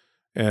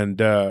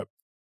 and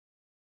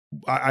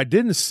I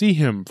didn't see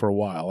him for a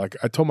while. Like,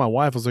 I told my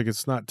wife, I was like,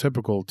 it's not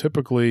typical.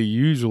 Typically,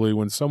 usually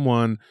when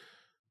someone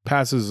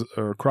passes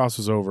or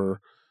crosses over,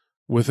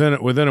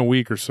 within a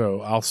week or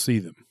so, I'll see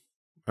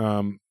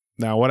them.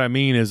 Now, what I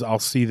mean is, I'll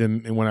see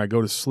them, and when I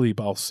go to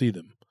sleep, I'll see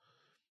them.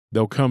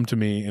 They'll come to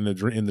me in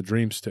the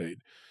dream state,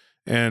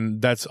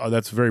 and that's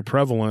very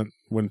prevalent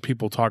when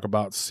people talk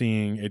about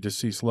seeing a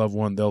deceased loved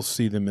one. They'll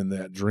see them in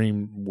that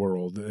dream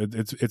world.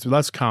 It's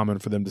less common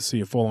for them to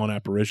see a full-on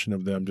apparition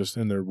of them just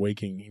in their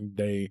waking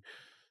day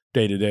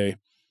to day.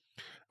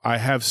 I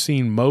have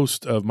seen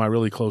most of my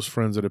really close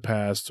friends that have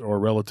passed or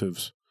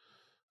relatives.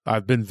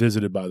 I've been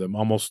visited by them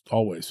almost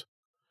always.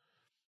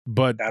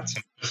 But that's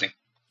amazing.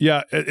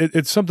 Yeah,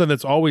 it's something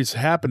that's always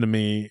happened to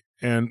me.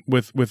 And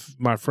with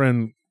my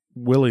friend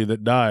Willie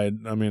that died,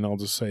 I mean, I'll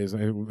just say his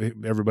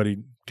name. Everybody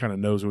kind of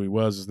knows who he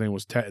was. His name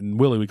was and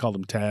Willie, we called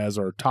him Taz,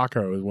 or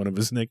Taco is one of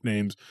his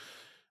nicknames.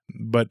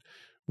 But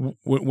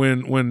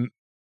when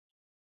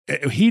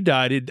he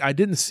died, I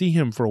didn't see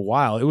him for a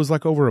while. It was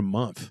like over a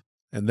month.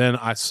 And then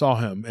I saw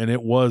him, and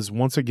it was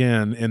once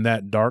again in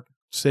that dark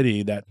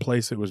city, that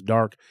place that was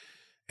dark.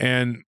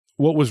 And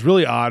what was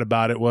really odd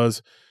about it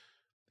was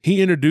he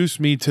introduced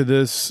me to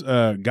this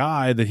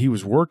guy that he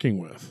was working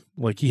with.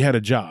 Like, he had a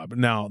job.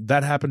 Now,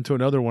 that happened to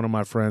another one of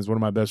my friends, one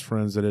of my best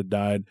friends that had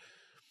died.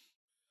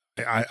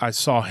 I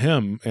saw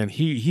him, and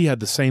he had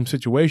the same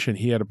situation.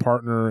 He had a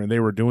partner, and they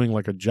were doing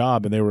like a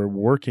job, and they were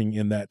working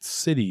in that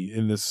city,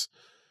 in this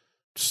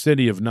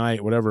city of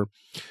night, whatever.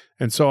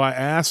 And so I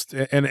asked,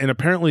 and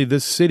apparently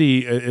this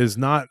city is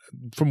not,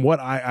 from what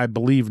I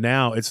believe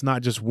now, it's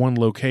not just one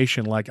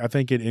location. Like, I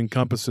think it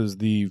encompasses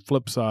the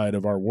flip side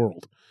of our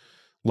world.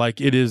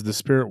 Like, it is the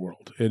spirit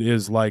world. It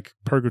is like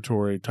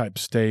purgatory type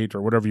state,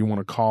 or whatever you want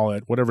to call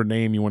it, whatever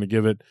name you want to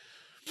give it.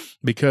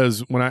 Because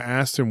when I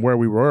asked him where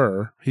we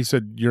were, he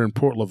said, "You're in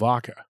Port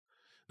Lavaca."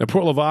 Now,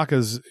 Port Lavaca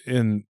is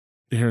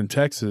here in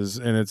Texas,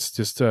 and it's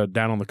just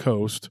down on the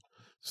coast.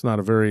 It's not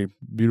a very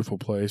beautiful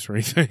place or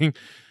anything.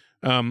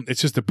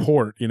 It's just a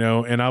port,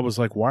 and I was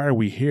like, why are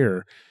we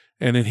here?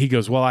 And then he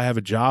goes, well, I have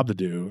a job to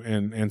do.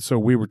 And so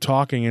we were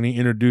talking, and he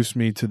introduced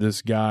me to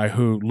this guy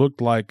who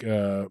looked like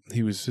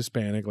he was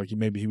Hispanic, like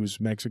maybe he was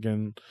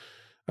Mexican.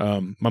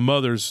 My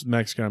mother's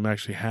Mexican, I'm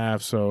actually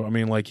half. So, I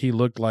mean, like, he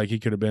looked like he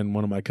could have been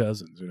one of my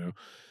cousins,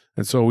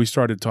 And so we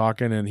started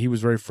talking, and he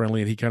was very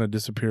friendly, and he kind of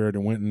disappeared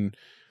and went, and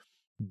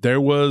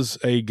there was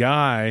a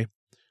guy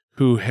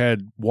who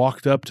had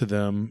walked up to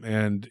them,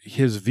 and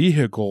his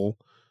vehicle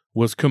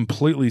was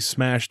completely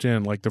smashed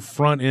in. Like, the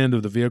front end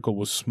of the vehicle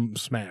was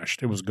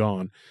smashed. It was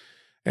gone.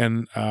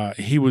 And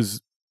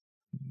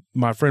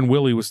my friend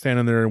Willie was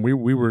standing there, and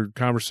we were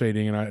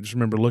conversating, and I just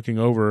remember looking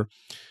over,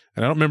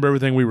 and I don't remember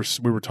everything we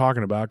were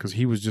talking about, because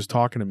he was just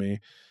talking to me.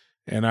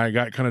 And I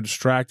got kind of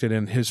distracted,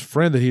 and his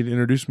friend that he had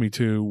introduced me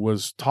to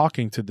was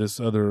talking to this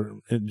other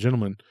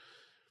gentleman.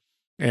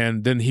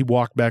 And then he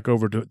walked back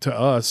over to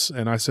us,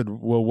 and I said,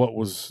 well,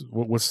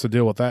 what's the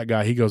deal with that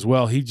guy? He goes,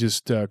 well, he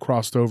just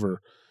crossed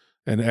over.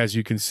 And as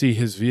you can see,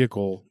 his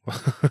vehicle,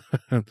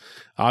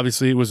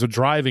 obviously it was a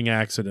driving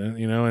accident,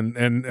 you know,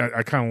 and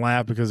I kind of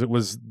laughed because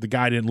the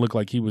guy didn't look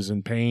like he was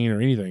in pain or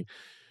anything.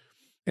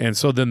 And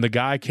so then the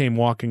guy came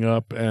walking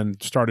up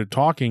and started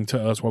talking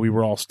to us while we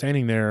were all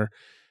standing there.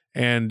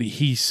 And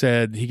he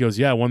goes,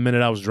 yeah, 1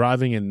 minute I was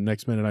driving and the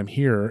next minute I'm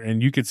here.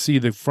 And you could see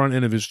the front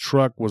end of his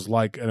truck was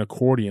like an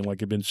accordion, like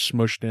it had been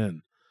smushed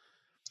in.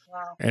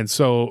 Wow. And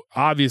so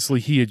obviously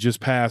he had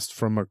just passed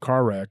from a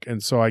car wreck.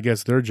 And so I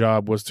guess their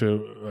job was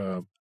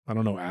to, I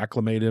don't know,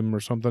 acclimate him or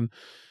something.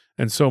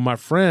 And so my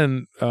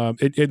friend,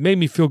 it made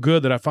me feel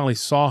good that I finally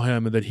saw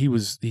him and that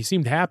he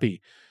seemed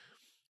happy.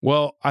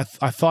 Well, I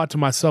thought to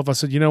myself, I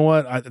said, you know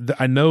what?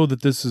 I know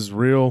that this is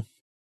real.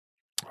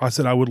 I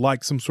said, I would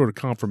like some sort of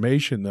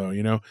confirmation though,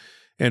 you know?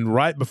 And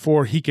right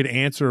before he could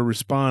answer or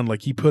respond,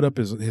 like he put up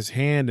his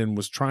hand and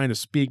was trying to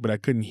speak, but I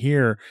couldn't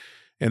hear.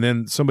 And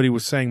then somebody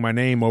was saying my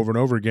name over and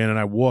over again. And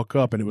I woke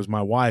up and it was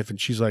my wife. And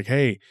she's like,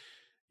 hey,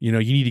 you know,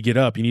 you need to get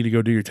up. You need to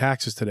go do your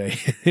taxes today.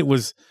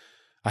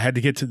 I had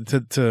to get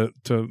to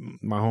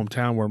my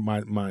hometown where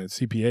my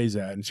CPA's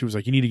at. And she was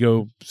like, you need to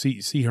go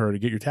see her to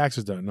get your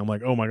taxes done. And I'm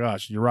like, oh my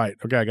gosh, you're right.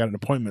 Okay, I got an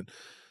appointment.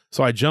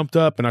 So I jumped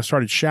up and I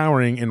started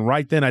showering. And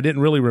right then I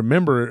didn't really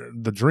remember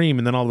the dream.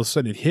 And then all of a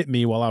sudden it hit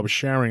me while I was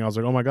showering. I was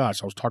like, oh my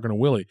gosh, I was talking to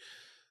Willie.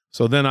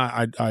 So then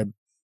I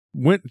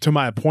went to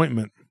my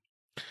appointment.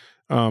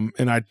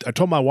 And I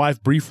told my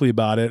wife briefly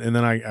about it. And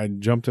then I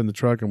jumped in the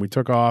truck and we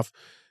took off.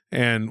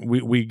 And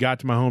we got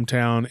to my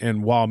hometown,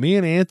 and while me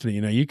and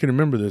Anthony, now you can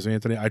remember this,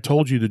 Anthony, I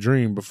told you the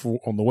dream before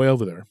on the way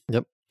over there.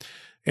 Yep.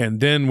 And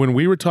then when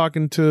we were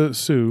talking to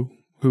Sue,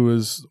 who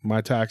is my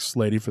tax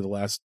lady for the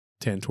last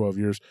 10, 12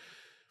 years,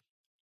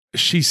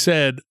 she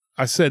said,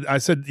 I said,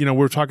 you know, we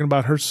were talking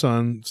about her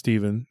son,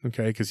 Stephen,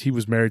 okay, because he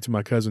was married to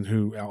my cousin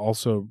who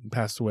also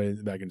passed away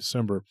back in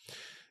December.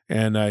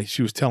 And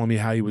she was telling me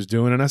how he was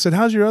doing. And I said,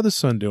 how's your other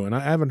son doing? I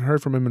haven't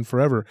heard from him in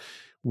forever.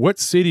 What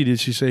city did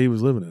she say he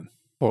was living in?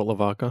 Port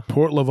Lavaca.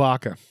 Port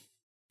Lavaca.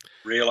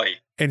 Really?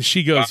 And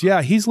she goes,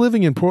 yeah, he's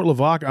living in Port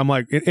Lavaca. I'm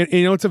like,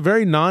 you know, it's a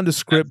very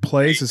nondescript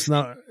place. It's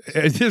not,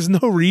 there's no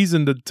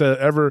reason to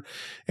ever.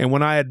 And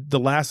when the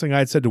last thing I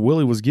had said to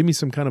Willie was, give me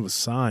some kind of a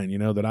sign, you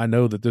know, that I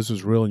know that this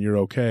is real and you're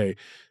okay.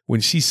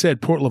 When she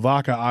said Port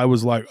Lavaca, I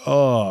was like,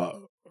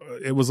 oh,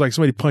 it was like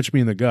somebody punched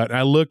me in the gut. And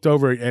I looked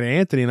over at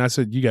Anthony and I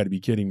said, you got to be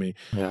kidding me.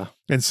 Yeah.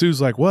 And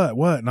Sue's like, what?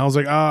 And I was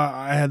like,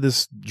 I had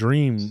this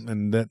dream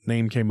and that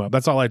name came up.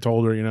 That's all I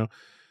told her, you know.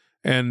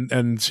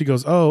 And she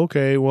goes, oh,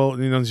 okay.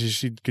 Well, you know,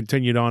 she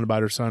continued on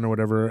about her son or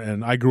whatever.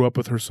 And I grew up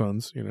with her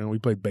sons, you know, we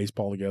played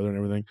baseball together and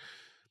everything.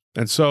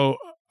 And so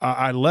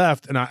I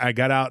left and I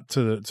got out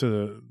to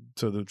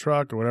the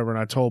truck or whatever. And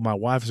I told my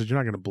wife, I said, you're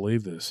not going to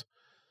believe this.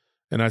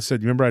 And I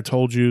said, remember I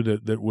told you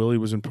that Willie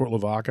was in Port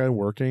Lavaca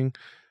working,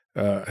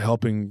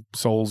 helping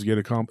souls get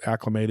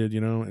acclimated,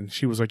 you know? And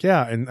she was like,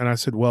 yeah. And I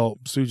said, well,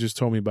 Sue just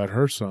told me about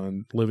her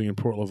son living in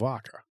Port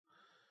Lavaca.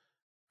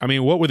 I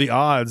mean, what were the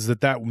odds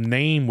that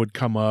name would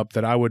come up,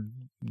 that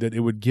it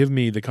would give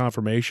me the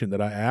confirmation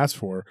that I asked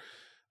for?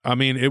 I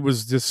mean, it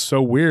was just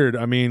so weird.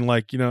 I mean,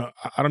 like, you know,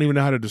 I don't even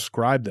know how to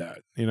describe that.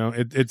 You know,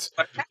 it's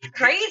that's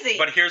crazy.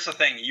 But here's the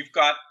thing.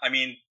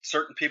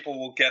 Certain people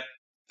will get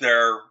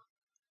their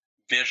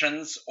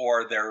visions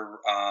or their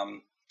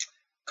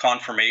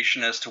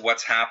confirmation as to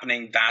what's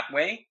happening that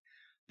way.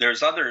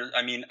 There's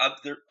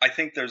I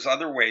think there's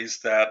other ways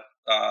that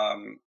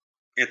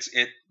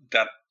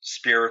that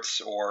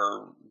spirits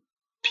or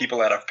people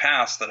that have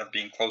passed that have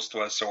been close to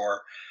us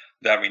or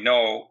that we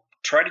know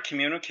try to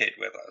communicate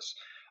with us.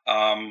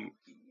 I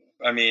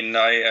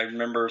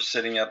remember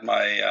sitting at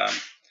my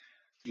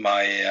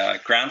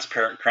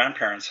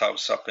grandparents'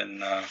 house up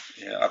in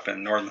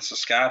northern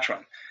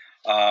Saskatchewan.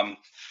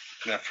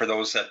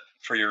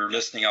 For your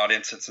listening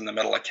audience, it's in the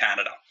middle of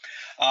Canada.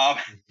 I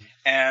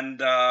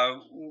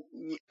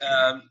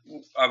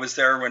was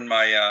there when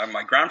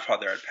my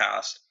grandfather had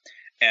passed.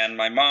 And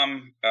my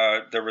mom,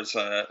 there was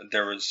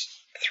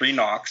 3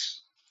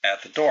 knocks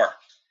at the door,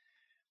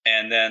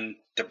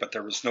 but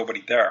there was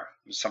nobody there.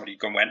 Somebody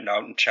went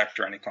out and checked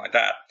or anything like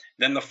that.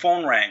 Then the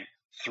phone rang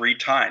 3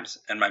 times,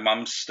 and my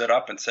mom stood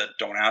up and said,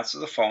 "Don't answer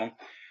the phone.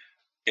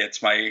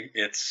 It's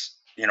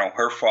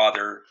her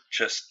father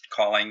just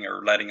calling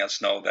or letting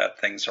us know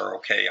that things are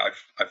okay.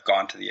 I've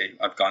gone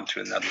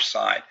to another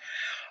side."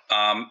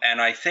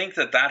 And I think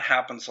that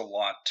happens a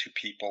lot to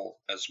people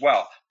as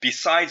well.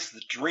 Besides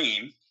the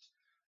dream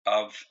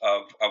of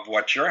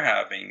what you're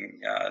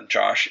having,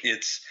 Josh,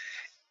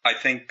 I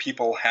think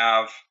people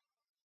have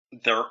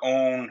their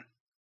own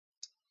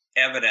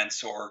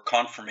evidence or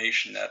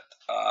confirmation that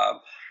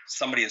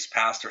somebody has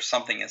passed or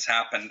something has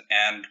happened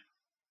and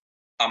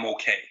I'm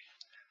okay.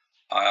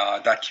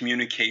 That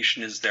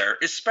communication is there,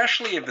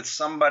 especially if it's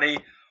somebody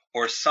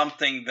or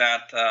something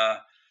that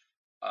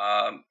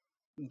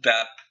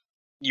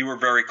you were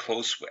very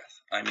close with.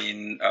 I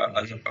mean,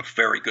 a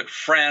very good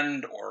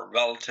friend or a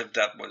relative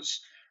that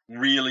was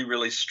really,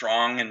 really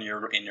strong in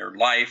your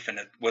life, and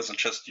it wasn't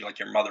just like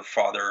your mother,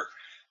 father,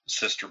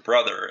 sister,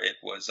 brother. It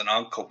was an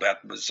uncle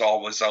that was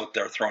always out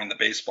there throwing the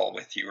baseball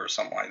with you or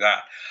something like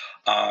that.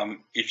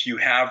 If you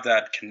have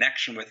that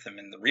connection with them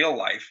in the real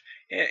life,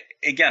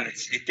 again,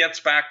 it gets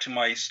back to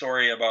my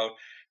story about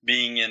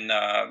being in,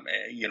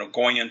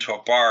 going into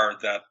a bar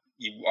that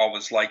you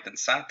always liked and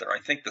sat there. I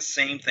think the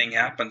same thing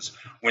happens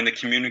when the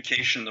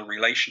communication, the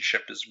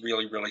relationship is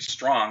really, really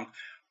strong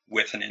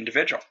with an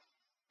individual,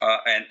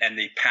 and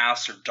they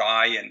pass or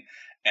die,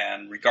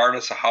 and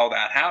regardless of how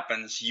that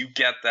happens, you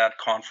get that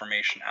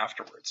confirmation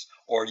afterwards,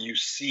 or you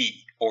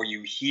see or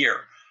you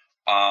hear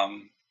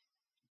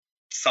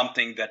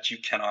something that you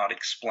cannot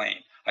explain.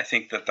 I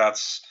think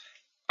that's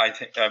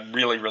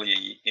really,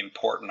 really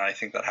important. I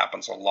think that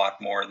happens a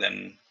lot more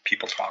than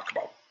people talk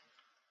about.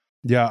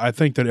 Yeah, I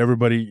think that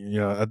everybody,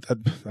 I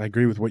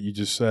agree with what you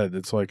just said.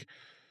 It's like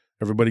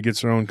everybody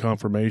gets their own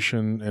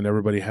confirmation and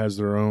everybody has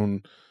their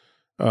own.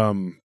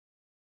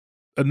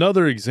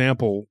 Another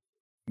example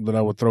that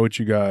I would throw at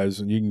you guys,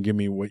 and you can give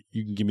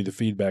me the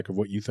feedback of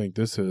what you think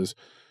this is.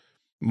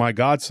 My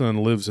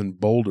godson lives in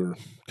Boulder,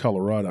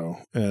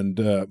 Colorado, and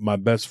my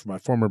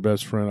former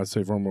best friend, I'd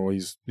say former,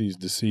 he's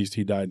deceased.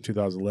 He died in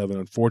 2011.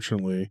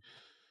 Unfortunately,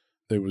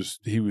 he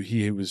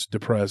was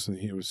depressed and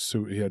it was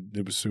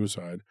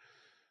suicide.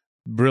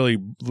 Really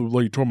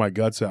tore my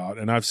guts out.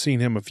 And I've seen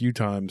him a few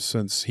times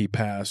since he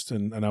passed,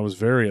 and I was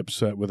very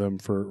upset with him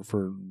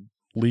for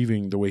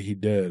leaving the way he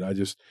did.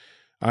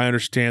 I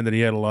understand that he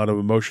had a lot of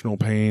emotional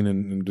pain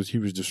and he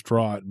was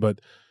distraught, but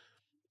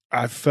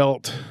I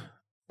felt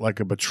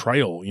like a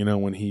betrayal,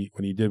 when he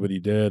did what he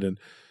did. And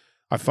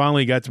I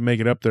finally got to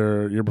make it up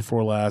there year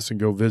before last and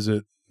go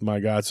visit my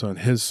godson,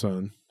 his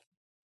son.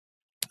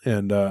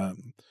 And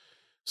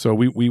so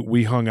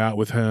we hung out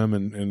with him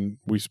and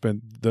we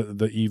spent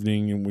the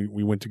evening, and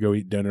we went to go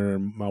eat dinner,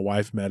 and my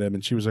wife met him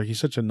and she was like, he's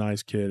such a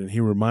nice kid and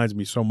he reminds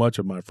me so much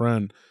of my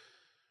friend.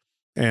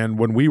 And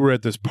when we were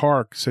at this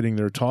park sitting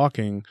there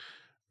talking,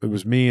 it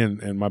was me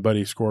and my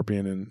buddy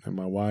Scorpion and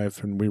my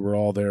wife, and we were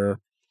all there.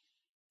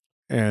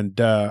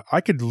 And I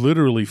could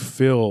literally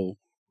feel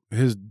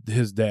his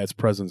dad's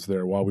presence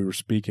there while we were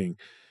speaking.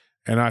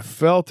 And I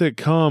felt it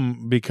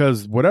come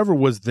because whatever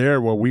was there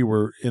while we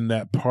were in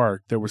that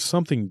park, there was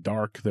something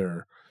dark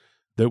there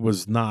that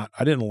was not,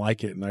 I didn't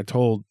like it. And I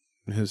told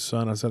his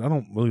son, I said, I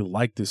don't really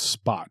like this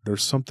spot.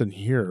 There's something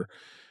here.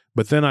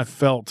 But then I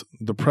felt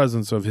the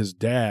presence of his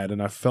dad,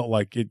 and I felt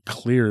like it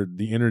cleared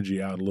the energy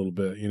out a little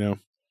bit,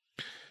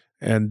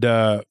 And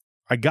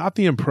I got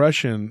the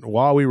impression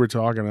while we were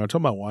talking, and I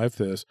told my wife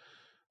this,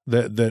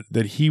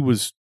 that he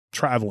was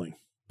traveling,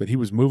 that he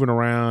was moving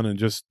around and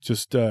just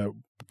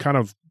kind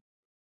of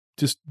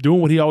just doing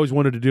what he always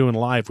wanted to do in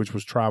life, which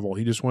was travel.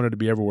 He just wanted to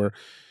be everywhere.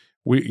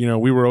 We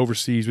were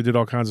overseas. We did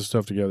all kinds of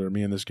stuff together,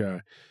 me and this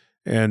guy.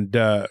 And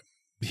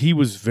he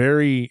was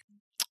very,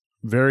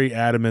 very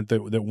adamant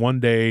that one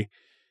day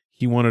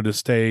he wanted to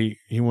stay,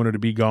 he wanted to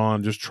be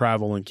gone, just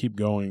travel and keep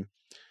going.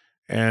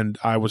 And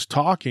I was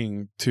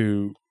talking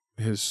to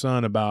his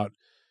son about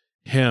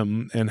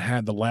him, and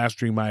had the last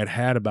dream I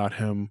had about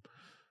him,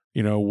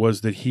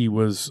 was that he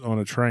was on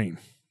a train.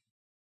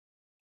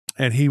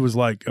 And he was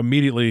like,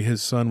 immediately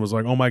his son was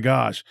like, oh my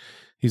gosh.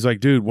 He's like,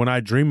 dude, when I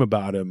dream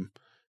about him,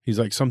 he's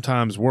like,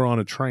 sometimes we're on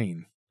a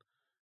train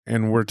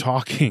and we're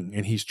talking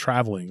and he's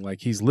traveling. Like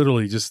he's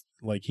literally just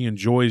like, he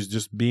enjoys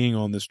just being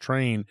on this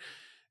train.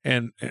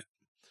 And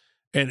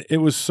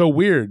it was so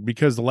weird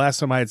because the last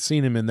time I had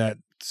seen him in that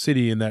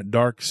city, in that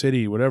dark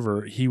city,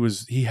 whatever,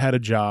 he had a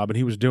job and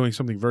he was doing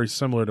something very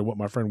similar to what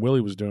my friend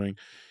Willie was doing.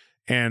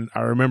 And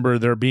I remember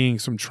there being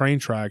some train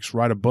tracks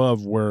right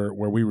above where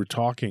we were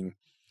talking.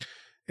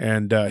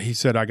 And he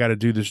said, I got to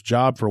do this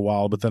job for a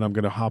while, but then I'm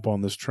going to hop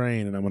on this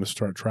train and I'm going to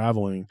start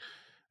traveling.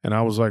 And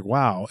I was like,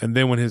 wow. And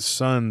then when his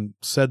son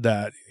said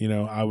that,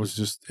 I was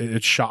just,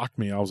 it shocked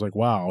me. I was like,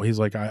 wow. He's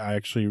like, I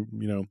actually,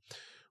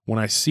 when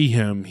I see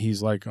him,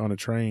 he's like on a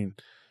train.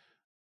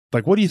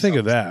 Like, what do you think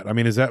of that? I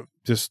mean, is that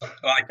just?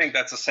 I think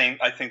that's the same.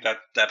 I think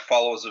that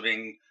follows of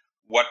being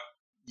what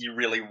you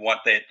really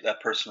want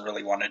that person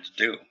really wanted to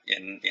do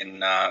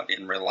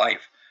in real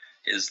life,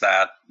 is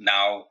that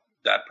now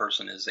that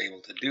person is able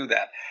to do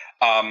that.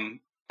 I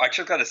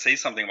just got to say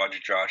something about you,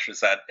 Josh, is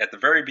that at the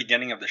very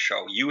beginning of the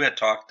show,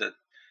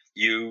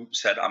 you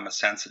said I'm a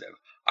sensitive.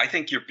 I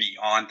think you're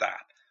beyond that.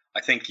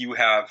 I think you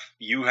have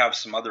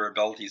some other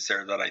abilities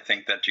there that I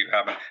think that you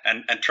haven't.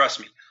 And trust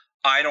me,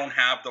 I don't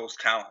have those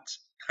talents.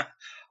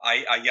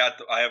 I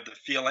have the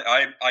feeling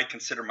I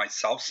consider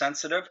myself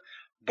sensitive,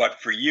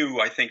 but for you,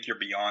 I think you're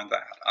beyond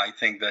that. I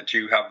think that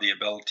you have the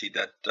ability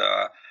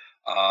that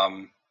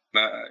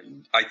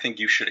I think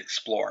you should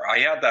explore. I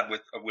had that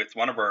with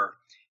one of our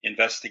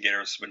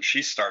investigators when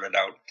she started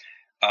out,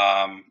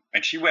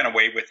 and she went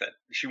away with it.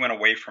 She went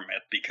away from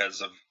it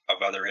because of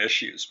other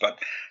issues, but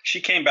she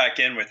came back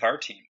in with our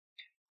team,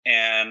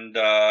 and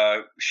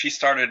she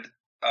started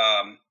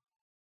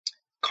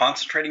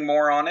concentrating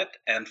more on it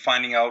and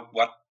finding out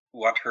what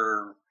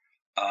her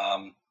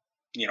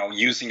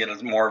using it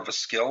as more of a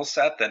skill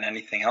set than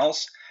anything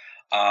else.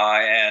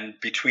 And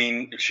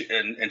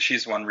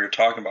she's the one we were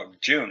talking about,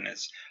 June,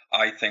 is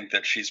I think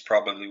that she's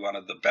probably one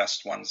of the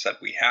best ones that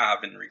we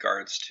have in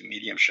regards to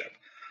mediumship,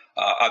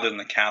 other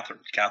than Catherine.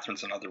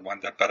 Catherine's another one,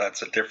 but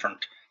that's a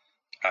different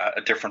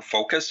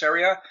focus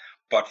area.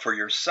 But for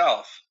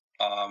yourself,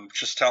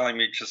 just telling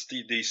me just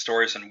these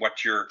stories and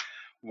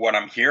what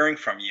I'm hearing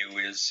from you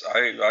is,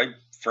 I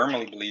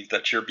firmly believe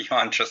that you're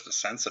beyond just as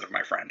sensitive,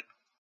 my friend.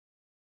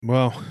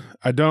 Well,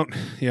 I don't.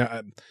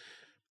 Yeah,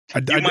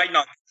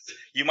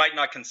 you might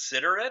not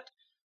consider it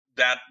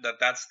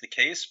that's the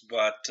case,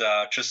 but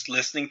just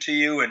listening to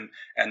you and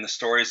the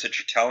stories that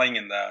you're telling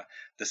and the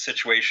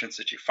situations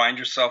that you find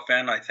yourself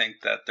in, I think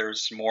that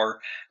there's some more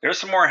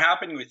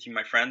happening with you,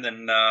 my friend,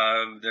 than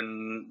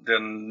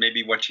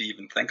maybe what you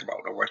even think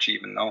about or what you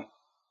even know.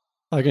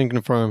 I can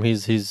confirm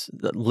he's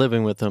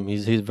living with him.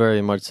 He's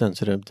very much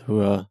sensitive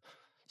to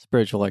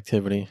spiritual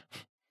activity.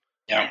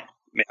 Yeah,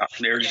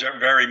 they're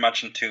very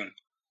much in tune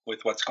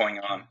with what's going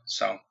on.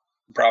 So,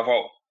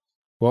 bravo.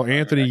 Well,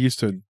 Anthony used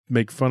to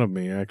make fun of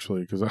me,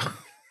 actually, because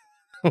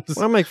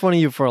I make fun of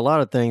you for a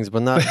lot of things,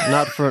 but not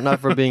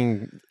for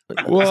being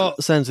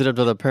sensitive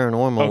to the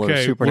paranormal or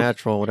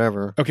supernatural,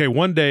 whatever. Okay, I'm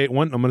going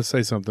to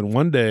say something.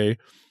 One day,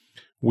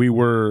 we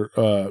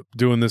were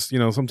doing this.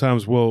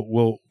 Sometimes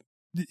we'll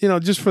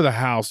just for the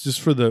house,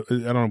 just for the, I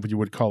don't know what you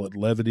would call it,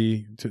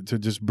 levity, to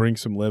just bring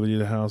some levity to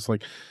the house,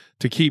 like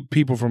to keep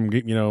people from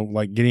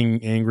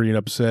getting angry and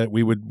upset.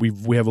 We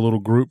have a little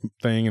group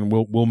thing, and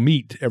we'll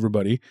meet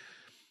everybody.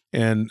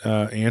 And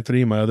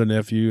Anthony, my other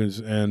nephew,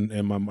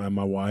 and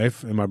my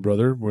wife and my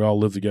brother, we all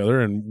live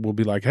together, and we'll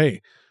be like,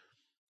 hey,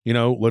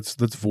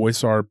 let's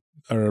voice our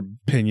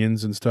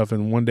opinions and stuff.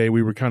 And one day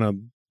we were kind of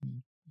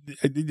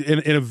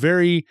in a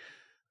very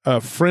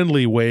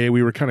friendly way,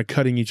 we were kind of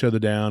cutting each other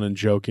down and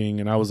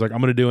joking. And I was like, I'm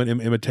going to do an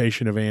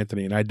imitation of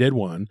Anthony, and I did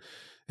one.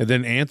 And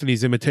then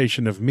Anthony's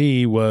imitation of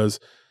me was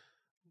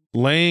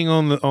laying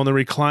on the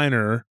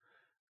recliner.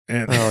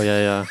 And oh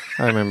yeah,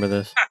 I remember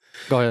this.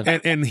 Go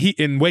ahead.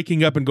 And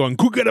waking up and going,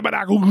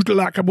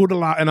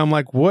 and I'm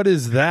like, what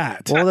is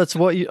that? Well, that's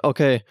what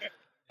okay.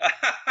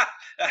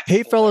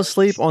 He fell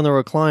asleep on the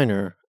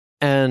recliner,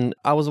 and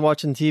I was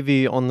watching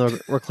TV on the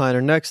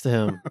recliner next to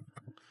him.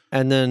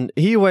 And then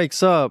he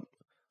wakes up,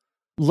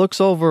 looks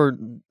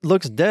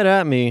dead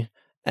at me,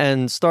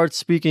 and starts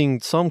speaking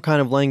some kind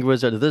of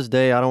language that to this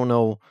day I don't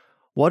know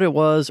what it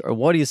was or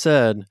what he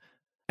said.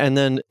 And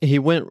then he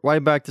went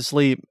right back to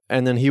sleep,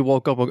 and then he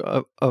woke up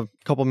a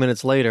couple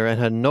minutes later and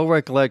had no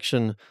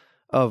recollection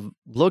of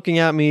looking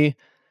at me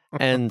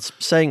and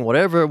saying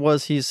whatever it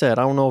was he said.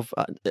 I don't know if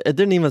it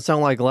didn't even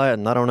sound like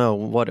Latin. I don't know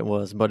what it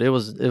was, but it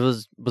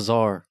was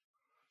bizarre.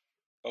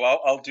 Well,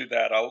 I'll do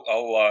that.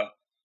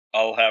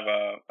 I'll have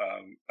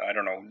I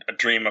don't know, a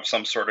dream of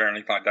some sort or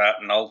anything like that,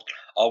 and I'll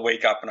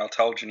wake up and I'll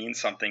tell Janine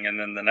something, and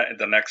then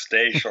the next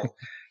day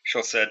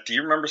she'll say, "Do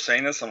you remember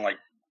saying this?" I'm like,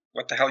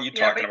 what the hell are you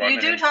talking about?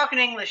 You do talk in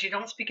English. You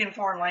don't speak in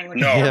foreign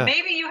languages. No. Yeah.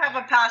 Maybe you have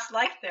a past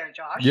life there,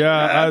 Josh.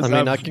 Yeah, I've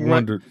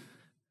wondered.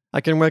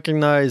 I can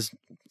recognize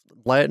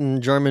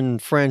Latin, German,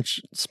 French,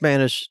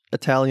 Spanish,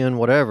 Italian,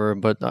 whatever,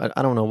 but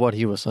I don't know what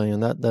he was saying.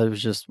 That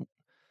was just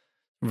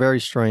very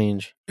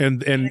strange.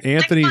 And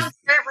Anthony's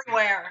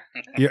everywhere.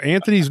 Yeah,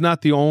 Anthony's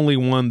not the only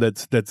one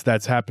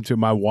that's happened to.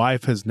 My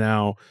wife has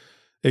now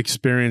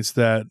experienced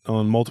that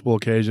on multiple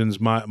occasions.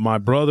 My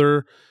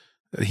brother.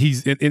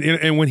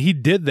 And when he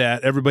did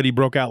that, everybody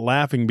broke out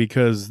laughing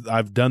because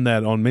I've done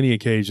that on many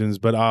occasions,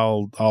 but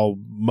I'll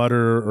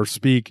mutter or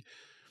speak.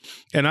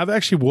 And I've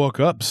actually woke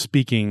up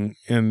speaking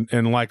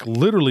and like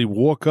literally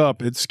woke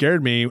up. It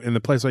scared me in the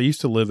place I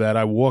used to live at.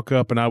 I woke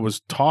up and I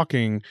was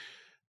talking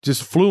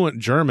just fluent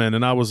German,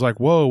 and I was like,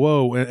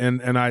 whoa.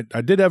 And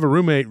I did have a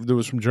roommate that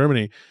was from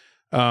Germany.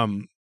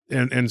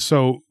 And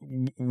so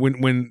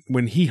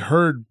when he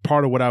heard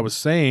part of what I was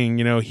saying,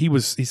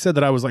 he said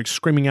that I was like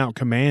screaming out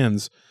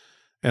commands.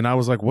 And I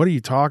was like, what are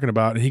you talking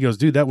about? And he goes,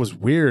 dude, that was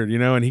weird,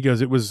 And he goes,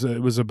 it was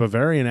a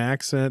Bavarian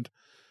accent.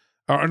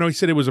 Or no, he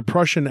said it was a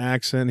Prussian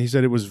accent. He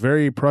said it was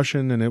very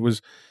Prussian, and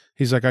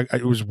he's like,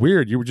 it was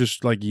weird. You were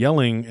just like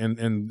yelling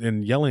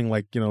and yelling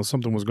like,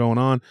 something was going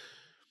on.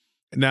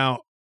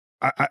 Now,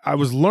 I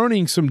was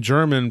learning some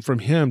German from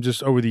him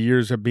just over the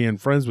years of being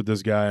friends with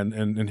this guy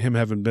and him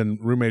having been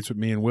roommates with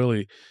me and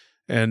Willie.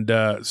 And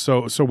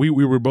so we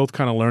were both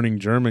kind of learning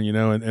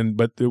German,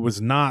 but it was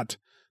not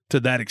to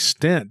that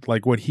extent,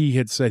 like what he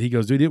had said. He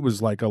goes, dude, it was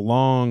like a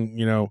long,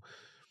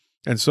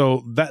 and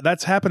so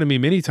that's happened to me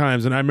many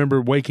times. And I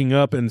remember waking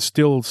up and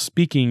still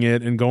speaking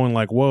it and going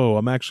like, whoa,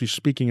 I'm actually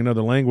speaking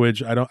another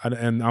language.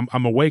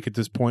 I'm awake at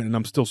this point and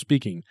I'm still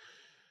speaking.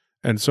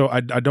 And so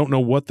I don't know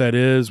what that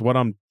is, what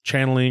I'm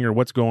channeling or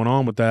what's going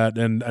on with that.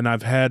 And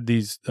I've had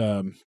these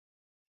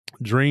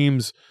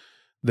dreams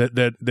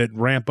that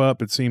ramp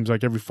up. It seems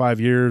like every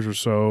 5 years or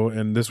so.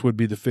 And this would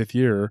be the 5th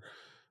year.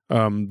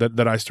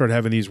 That I start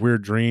having these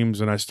weird dreams,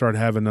 and I start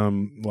having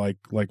them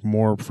like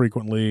more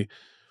frequently,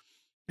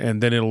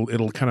 and then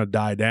it'll kind of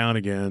die down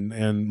again.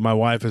 And my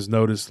wife has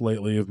noticed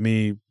lately of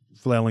me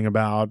flailing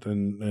about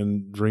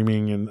and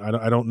dreaming, and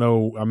I don't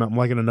know. I'm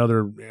like in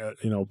another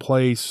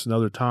place,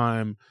 another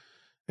time.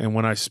 And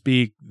when I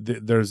speak,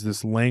 there's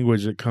this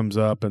language that comes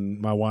up,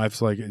 and my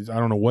wife's like, I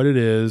don't know what it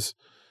is.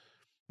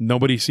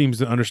 Nobody seems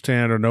to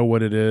understand or know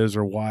what it is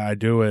or why I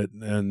do it.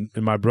 And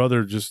my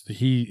brother just,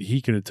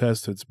 he can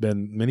attest. It's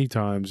been many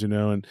times,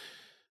 and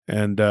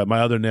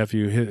my other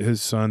nephew,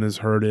 his son has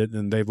heard it,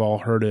 and they've all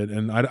heard it.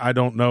 And I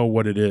don't know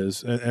what it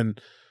is. And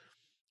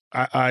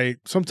I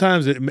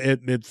sometimes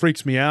it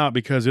freaks me out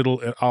because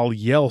I'll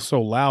yell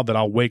so loud that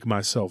I'll wake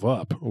myself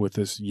up with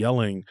this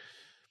yelling.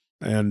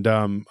 And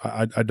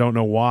I don't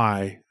know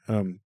why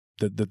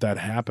that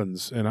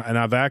happens. And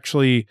I've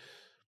actually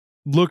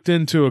looked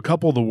into a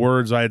couple of the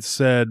words I had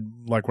said,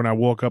 like when I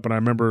woke up, and I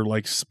remember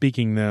like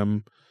speaking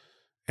them,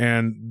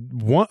 and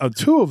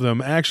two of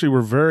them actually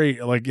were very,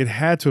 like, it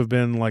had to have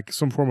been like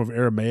some form of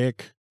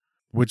Aramaic,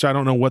 which I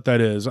don't know what that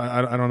is.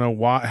 I don't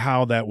know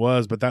how that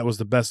was, but that was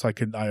the best I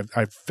could.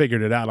 I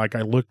figured it out. Like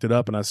I looked it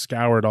up and I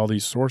scoured all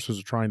these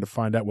sources trying to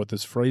find out what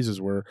these phrases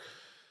were.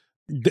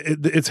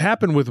 It's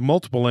happened with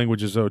multiple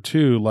languages though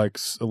too, like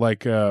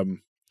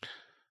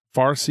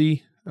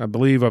Farsi. I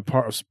believe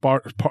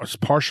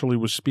partially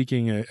was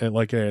speaking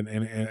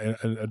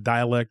a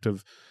dialect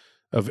of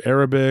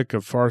Arabic,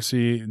 of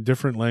Farsi,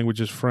 different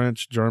languages,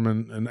 French,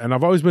 German, and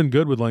I've always been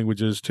good with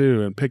languages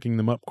too and picking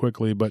them up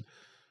quickly, but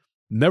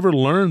never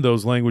learned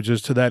those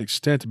languages to that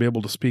extent to be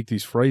able to speak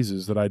these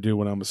phrases that I do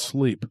when I'm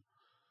asleep.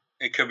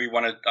 It could be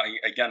one of,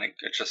 again,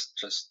 it's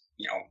just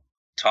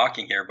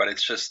talking here, but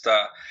it's just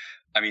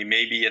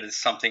maybe it is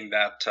something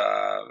that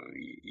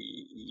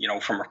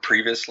from a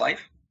previous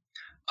life.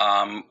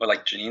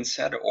 Like Janine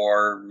said,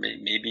 or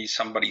maybe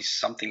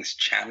something's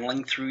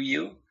channeling through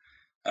you.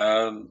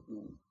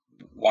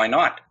 Why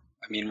not?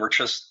 I mean, we're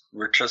just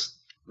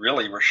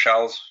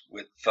shells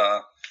with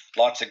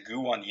lots of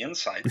goo on the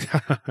inside.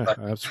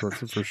 That's for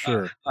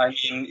sure. I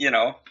mean,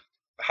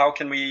 how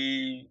can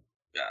we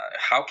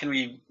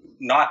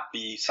not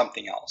be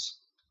something else?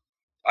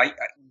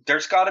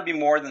 There's got to be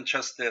more than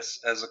just this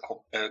as a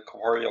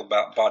corporeal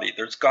body.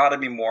 There's got to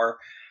be more.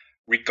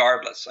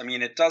 Regardless, I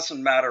mean, it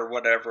doesn't matter.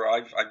 Whatever.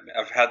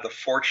 I've had the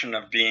fortune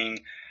of being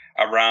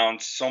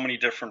around so many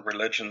different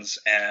religions,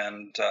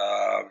 and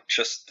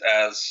just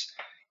as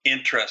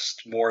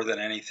interest more than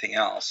anything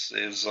else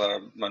is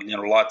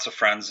lots of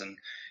friends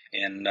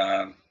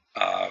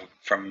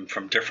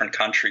from different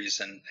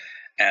countries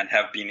and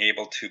have been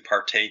able to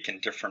partake in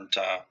different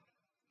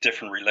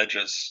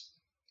religious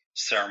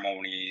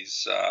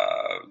ceremonies,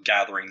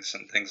 gatherings,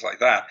 and things like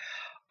that.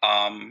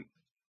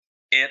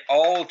 It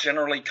all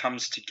generally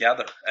comes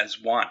together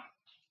as one.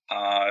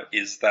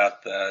 Is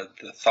that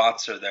the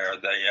thoughts are there,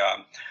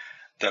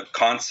 the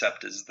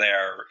concept is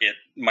there. It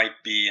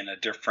might be in a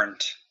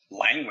different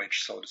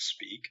language, so to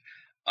speak,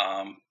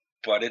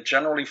 but it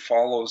generally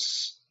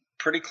follows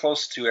pretty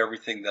close to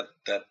everything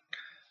that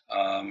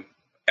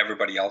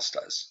everybody else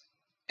does.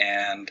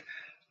 And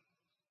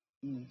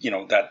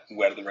that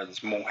whether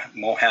it's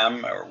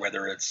Mohammed or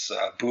whether it's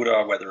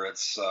Buddha, whether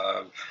it's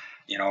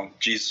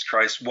Jesus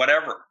Christ,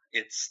 whatever,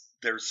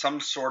 there's some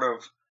sort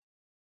of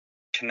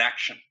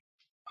connection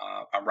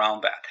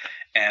around that.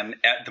 And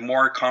the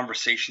more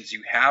conversations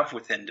you have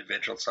with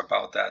individuals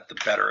about that, the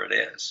better it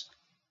is.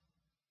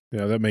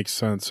 Yeah, that makes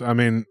sense. I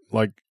mean,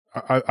 like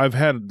I've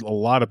had a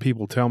lot of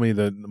people tell me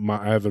that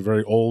I have a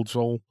very old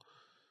soul.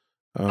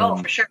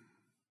 For sure.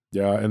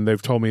 Yeah, and they've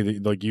told me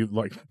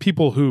that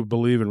people who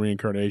believe in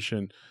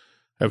reincarnation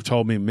have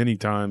told me many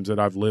times that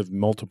I've lived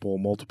multiple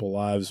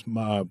lives.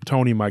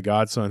 Tony, my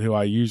godson, who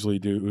I usually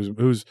do,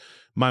 who's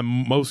my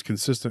most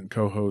consistent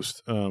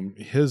co-host,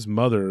 his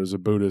mother is a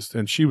Buddhist,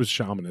 and she was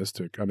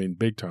shamanistic. I mean,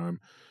 big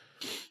time.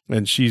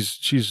 And she's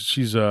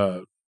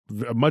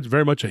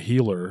very much a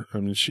healer. I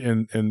mean, she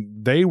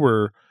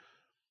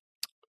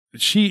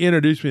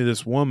introduced me to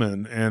this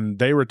woman, and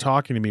they were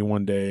talking to me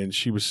one day, and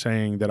she was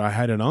saying that I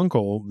had an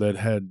uncle that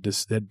had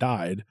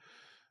died.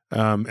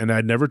 And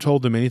I'd never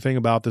told them anything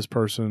about this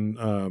person.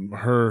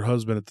 Her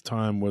husband at the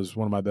time was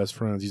one of my best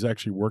friends. He's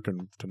actually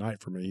working tonight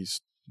for me.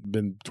 He's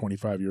been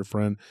 25-year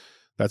friend.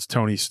 That's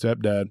Tony's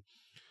stepdad,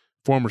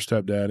 former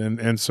stepdad.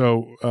 And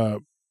so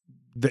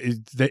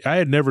I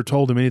had never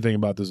told him anything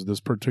about this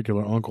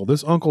particular uncle.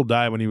 This uncle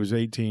died when he was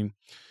 18.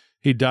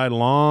 He died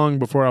long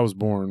before I was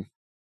born.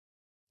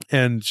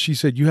 And she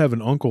said, "You have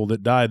an uncle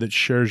that died that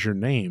shares your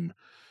name."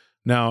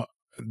 Now,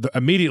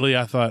 immediately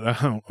I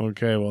thought, oh,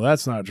 okay, well,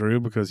 that's not true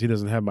because he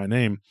doesn't have my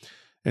name.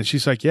 And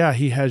she's like, "Yeah,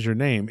 he has your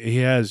name. He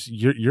has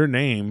your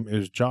name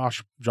is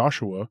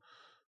Joshua."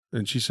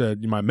 And she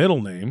said, "My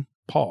middle name,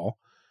 Paul."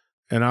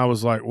 And I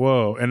was like,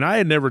 whoa. And I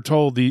had never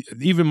told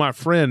even my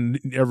friend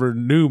ever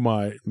knew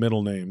my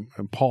middle name,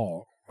 and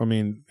Paul. I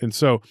mean, and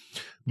so,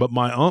 but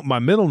my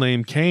middle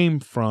name came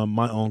from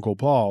my uncle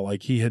Paul.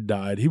 Like, he had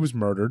died. He was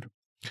murdered,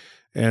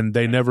 and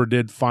they never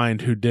did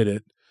find who did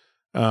it.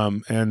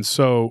 And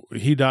so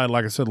he died,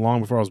 like I said,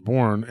 long before I was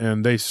born.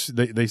 And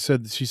she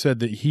said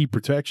that he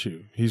protects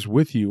you. He's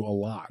with you a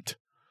lot.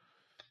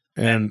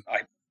 And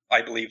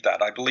I believe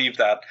that. I believe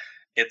that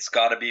it's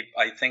got to be.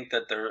 I think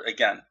that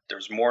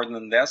there's more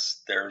than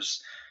this.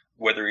 There's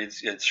whether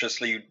it's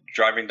just you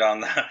driving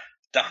down the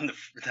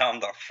down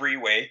the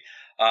freeway.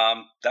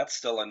 That's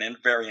still a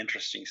very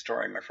interesting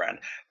story, my friend.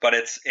 But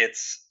it's.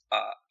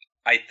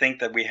 I think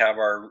that we have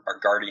our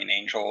guardian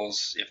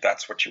angels, if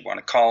that's what you want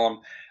to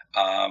call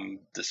them,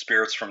 the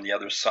spirits from the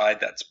other side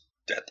that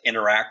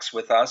interacts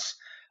with us.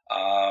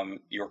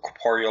 Your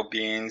corporeal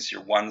beings,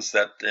 your ones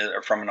that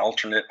are from an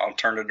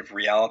alternative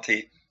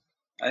reality.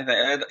 I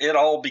think it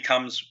all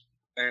becomes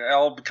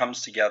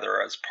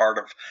together as part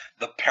of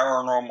the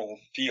paranormal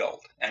field.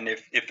 And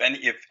if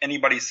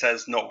anybody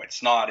says no,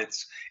 it's not,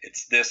 it's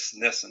this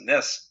and this and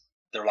this,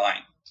 they're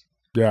lying.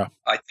 Yeah,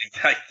 I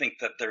think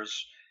that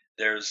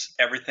there's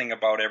everything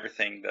about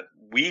everything that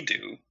we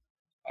do,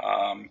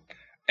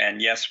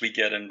 and yes, we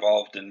get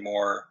involved in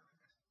more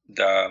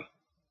the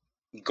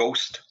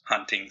ghost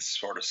hunting,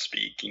 sort of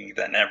speaking,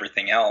 than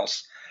everything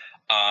else.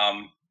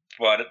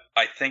 But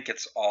I think it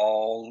is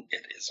all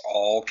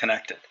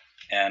connected,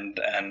 and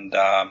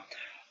I've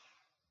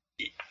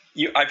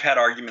had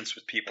arguments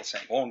with people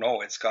saying, "Oh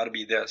no, it's got to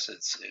be this.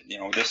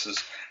 This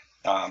is,"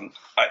 and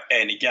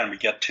again, we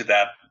get to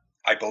that.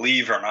 I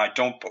believe or I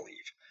don't believe.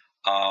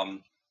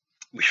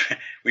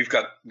 We've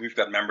got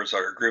members of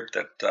our group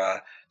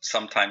that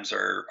sometimes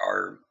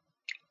are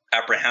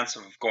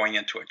apprehensive of going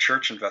into a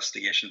church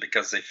investigation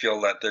because they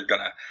feel that they're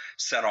going to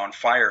set on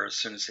fire as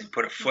soon as they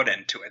put a foot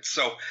into it.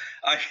 So,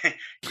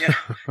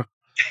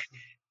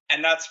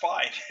 and that's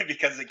fine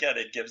because again,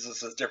 it gives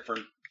us a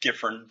different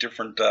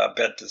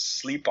bed to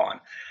sleep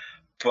on.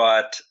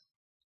 But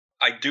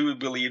I do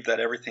believe that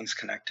everything's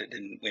connected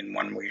in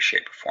one way,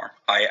 shape, or form.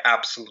 I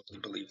absolutely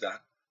believe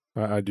that.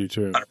 I do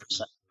too.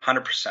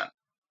 100%.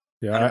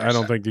 Yeah, I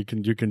don't think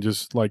you can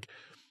just like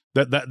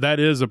that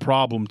is a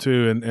problem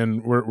too,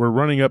 and we're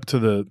running up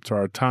to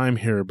our time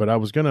here. But I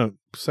was gonna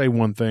say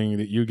one thing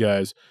that you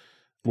guys,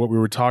 what we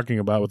were talking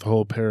about with the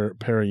whole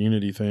para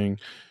unity thing,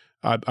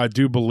 I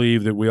do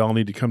believe that we all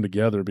need to come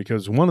together,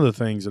 because one of the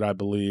things that I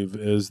believe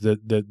is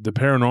that the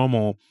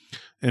paranormal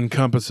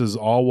encompasses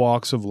all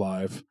walks of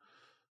life,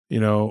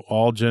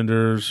 all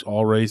genders,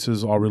 all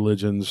races, all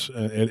religions.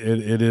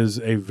 It is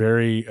a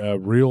very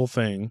real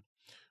thing,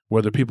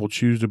 whether people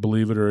choose to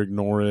believe it or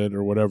ignore it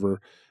or whatever.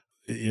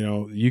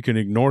 You can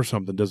ignore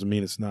something, doesn't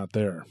mean it's not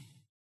there.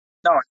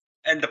 No,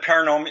 and the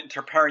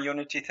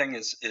para-unity thing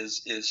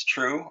is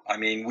true. I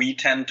mean, we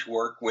tend to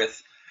work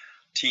with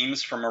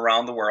teams from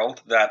around the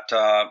world that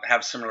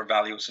have similar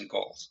values and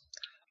goals.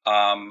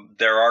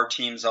 There are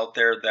teams out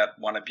there that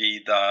want to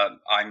be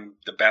I'm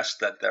the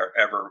best that there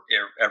ever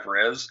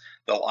is.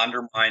 They'll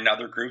undermine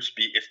other groups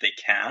if they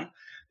can.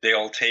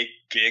 They'll take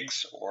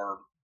gigs or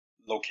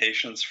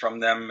locations from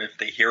them if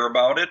they hear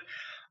about it,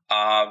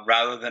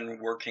 rather than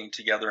working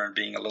together and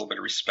being a little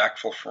bit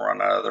respectful for one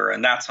another.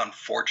 And that's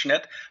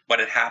unfortunate, but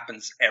it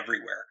happens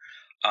everywhere.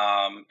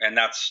 And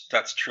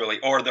that's truly,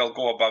 or they'll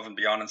go above and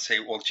beyond and say,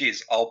 well,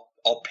 geez, I'll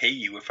pay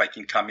you if I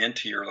can come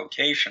into your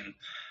location.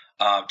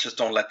 Just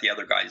don't let the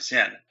other guys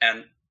in.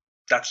 And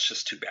that's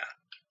just too bad.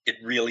 It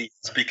really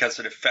is, because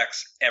it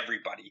affects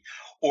everybody.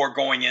 Or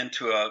going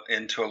into a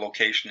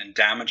location and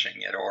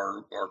damaging it,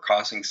 or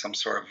causing some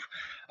sort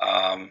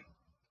of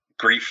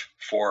grief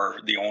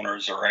for the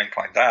owners or anything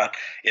like that.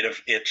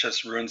 It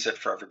just ruins it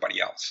for everybody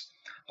else.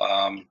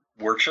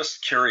 We're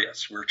just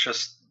curious.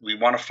 We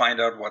want to find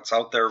out what's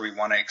out there. We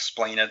want to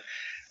explain it.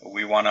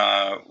 We're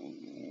not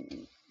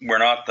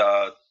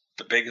the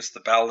biggest,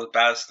 the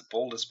baddest, the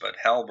boldest, but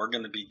hell, we're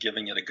going to be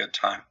giving it a good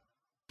time.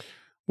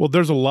 Well,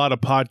 there's a lot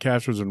of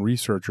podcasters and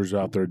researchers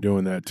out there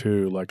doing that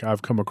too. Like,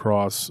 I've come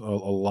across a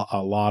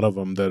lot of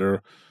them that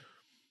are,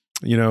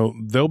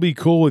 they'll be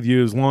cool with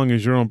you as long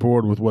as you're on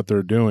board with what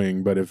they're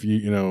doing. But if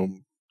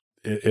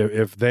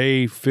if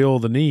they feel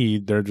the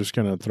need, they're just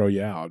going to throw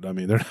you out. I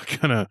mean, they're not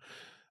going to.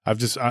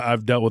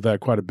 I've dealt with that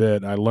quite a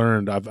bit.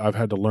 I've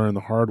had to learn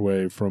the hard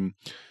way from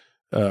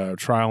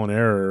trial and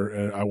error.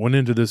 And I went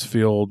into this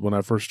field when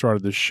I first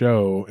started this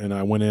show, and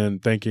I went in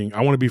thinking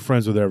I want to be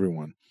friends with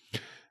everyone.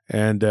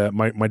 And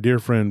my dear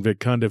friend Vic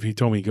Cundiff, he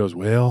told me, he goes,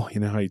 well, you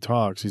know how he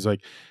talks. He's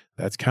like,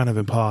 that's kind of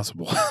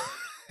impossible.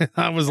 And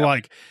I was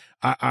like,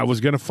 I was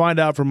going to find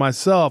out for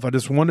myself. I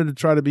just wanted to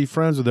try to be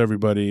friends with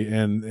everybody.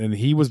 And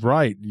he was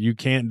right. You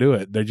can't do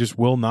it. They just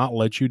will not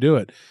let you do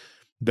it.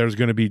 There's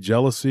going to be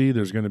jealousy.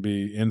 There's going to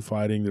be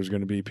infighting. There's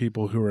going to be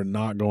people who are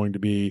not going to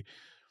be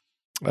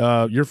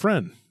your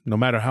friend, no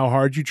matter how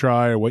hard you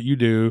try or what you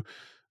do.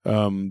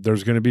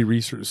 There's going to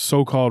be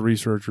so-called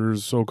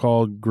researchers,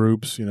 so-called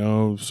groups,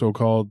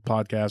 so-called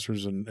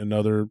podcasters and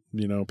other,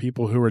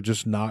 people who are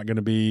just not going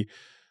to be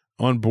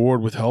on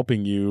board with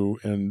helping you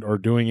or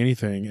doing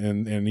anything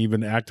and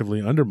even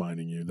actively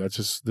undermining you. That's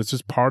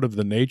just part of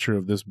the nature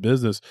of this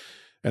business.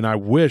 And I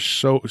wish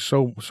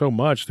so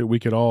much that we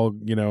could all,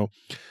 that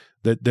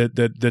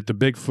the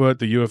Bigfoot,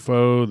 the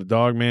UFO, the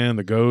Dogman,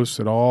 the ghosts,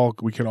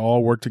 we could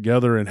all work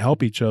together and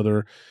help each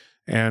other.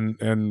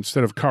 And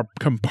instead of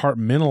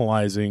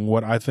compartmentalizing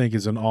what I think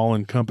is an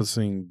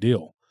all-encompassing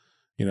deal,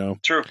 You know,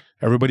 True.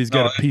 Everybody's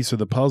got a piece of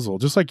the puzzle.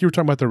 Just like you were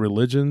talking about the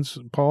religions,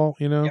 Paul,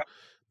 you know,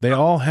 they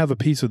all have a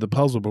piece of the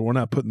puzzle, but we're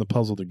not putting the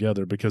puzzle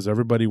together because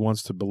everybody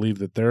wants to believe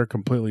that they're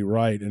completely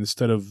right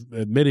instead of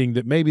admitting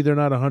that maybe they're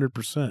not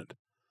 100%.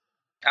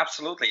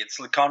 Absolutely. It's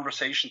the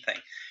conversation thing.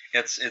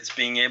 It's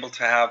being able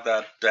to have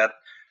that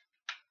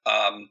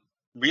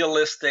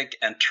realistic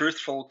and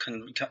truthful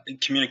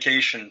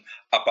communication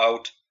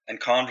about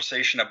and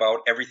conversation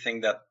about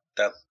everything that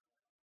the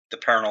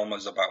paranormal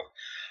is about.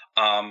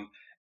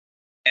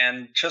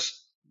 And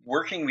just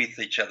working with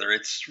each other.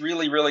 It's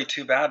really, really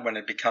too bad when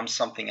it becomes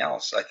something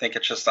else. I think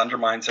it just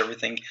undermines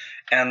everything,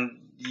 and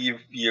we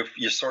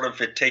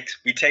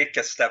take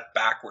a step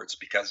backwards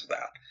because of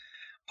that.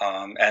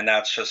 And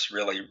that's just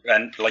really,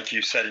 and like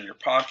you said in your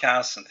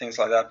podcasts and things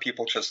like that,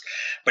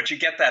 but you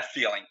get that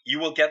feeling. You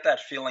will get that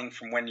feeling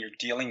from when you're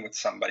dealing with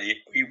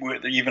somebody,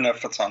 even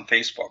if it's on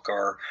Facebook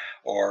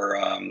or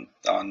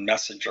on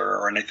Messenger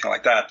or anything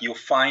like that. You'll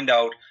find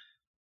out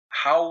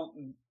how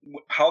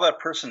that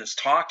person is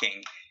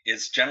talking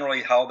is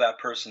generally how that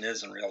person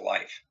is in real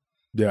life.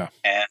 Yeah.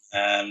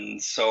 And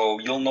so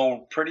you'll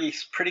know pretty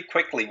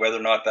quickly whether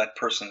or not that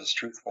person is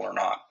truthful or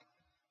not.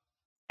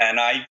 And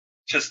I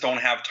just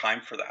don't have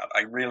time for that.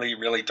 I really,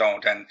 really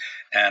don't.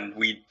 And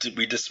we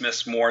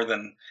dismiss more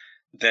than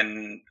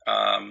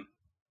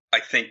I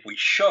think we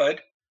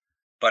should.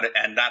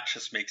 And that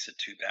just makes it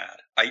too bad.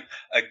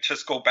 I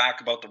just go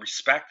back about the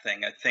respect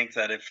thing. I think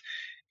that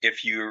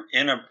if you're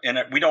in a,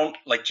 we don't,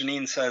 like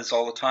Janine says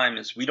all the time,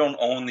 is we don't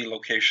own the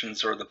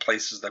locations or the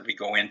places that we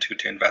go into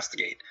to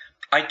investigate.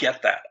 I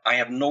get that. I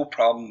have no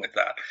problem with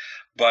that.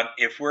 But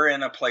if we're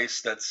in a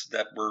place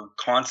that we're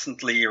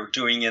constantly or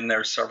doing in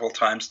there several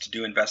times to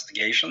do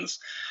investigations,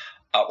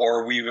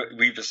 or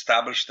we've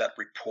established that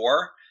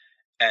rapport,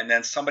 and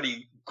then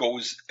somebody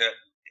goes,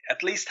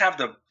 at least have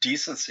the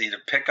decency to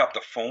pick up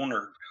the phone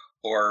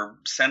or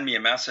send me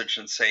a message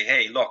and say,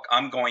 hey, look,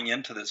 I'm going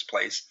into this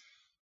place.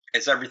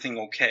 Is everything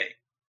okay?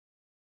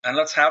 And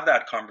let's have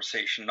that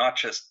conversation, not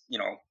just,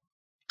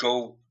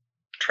 go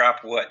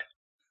trap wood.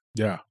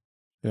 Yeah.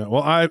 Yeah.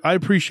 Well, I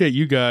appreciate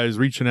you guys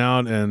reaching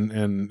out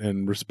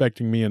and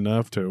respecting me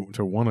enough to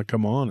want to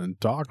come on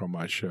and talk on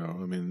my show.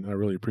 I mean, I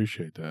really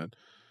appreciate that.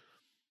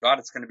 God,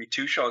 it's going to be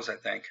 2 shows, I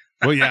think.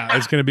 Well, yeah,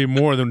 it's going to be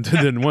more than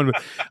one.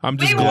 I'm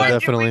just glad.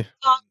 Definitely.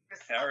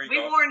 We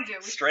warned you.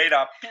 Straight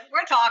up.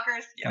 We're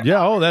talkers.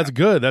 Yeah. Oh, that's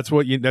good. That's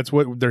what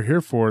they're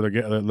here for.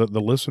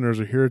 The listeners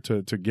are here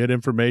to get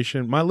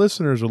information. My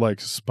listeners are like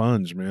a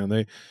sponge, man.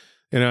 They,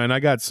 and I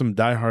got some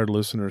diehard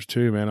listeners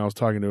too, man. I was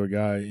talking to a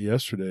guy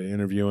yesterday,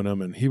 interviewing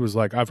him, and he was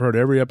like, "I've heard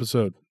every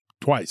episode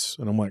twice,"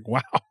 and I'm like,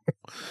 "Wow."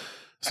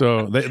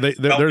 So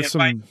there's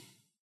some.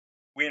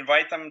 We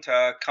invite them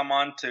to come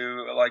on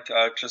to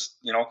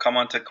come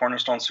on to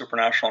Cornerstone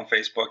Supernatural on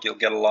Facebook.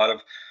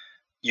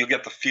 You'll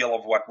get the feel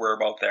of what we're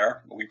about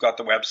there. We've got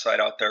the website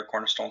out there,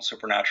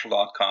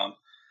 cornerstonesupernatural.com.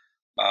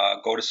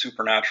 Go to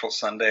Supernatural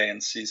Sunday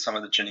and see some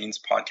of the Janine's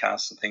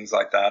podcasts and things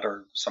like that,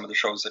 or some of the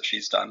shows that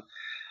she's done.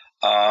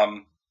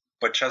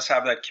 But just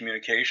have that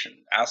communication,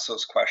 ask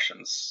those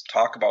questions,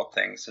 talk about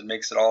things. It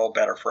makes it all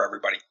better for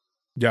everybody.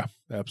 Yeah,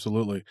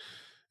 absolutely.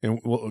 And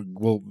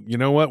well, you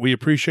know what? We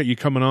appreciate you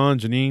coming on,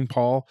 Janine,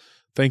 Paul.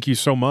 Thank you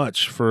so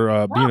much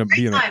for being a.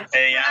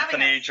 Hey,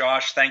 Anthony,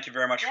 Josh, thank you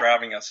very much for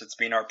having us. It's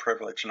been our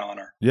privilege and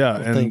honor. Yeah,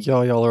 and thank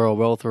y'all. Y'all are a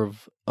wealth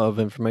of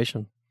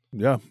information.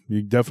 Yeah,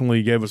 you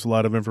definitely gave us a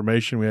lot of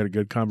information. We had a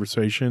good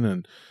conversation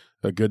and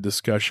a good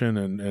discussion,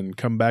 and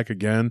come back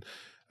again.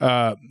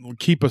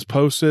 Keep us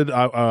posted.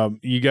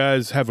 You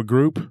guys have a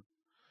group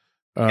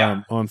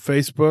on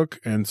Facebook,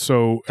 and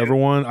so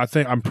everyone,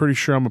 I'm pretty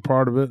sure I'm a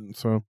part of it. And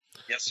so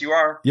yes, you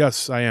are.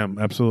 Yes, I am.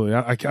 Absolutely.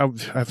 I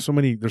have so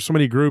many. There's so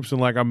many groups,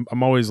 and like I'm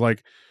always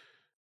like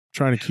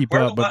trying to keep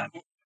up. But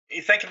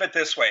you think of it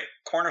this way: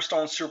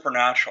 Cornerstone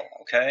Supernatural.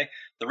 Okay,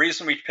 the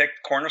reason we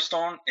picked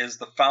Cornerstone is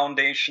the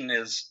foundation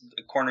is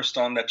the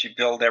cornerstone that you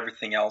build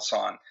everything else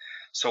on.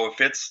 So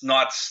if it's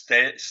not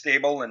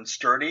stable and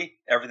sturdy,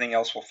 everything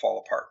else will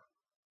fall apart.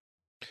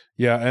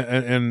 Yeah,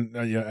 and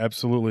yeah,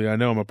 absolutely. I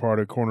know I'm a part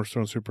of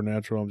Cornerstone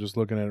Supernatural. I'm just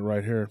looking at it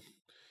right here.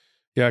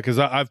 Yeah, because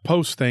I've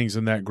posted things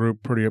in that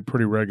group pretty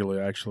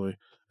regularly, actually,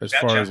 as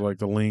far as like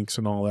the links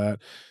and all that.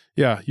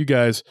 Yeah, you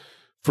guys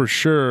for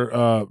sure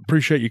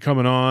appreciate you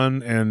coming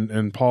on,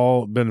 and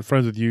Paul, been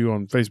friends with you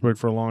on Facebook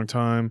for a long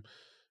time.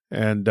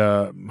 And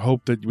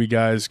hope that we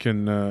guys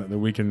can that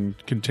we can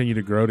continue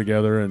to grow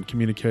together and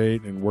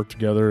communicate and work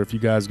together. If you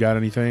guys got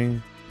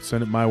anything,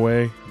 send it my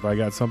way. If I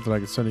got something, I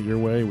can send it your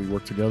way. We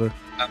work together.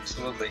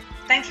 Absolutely.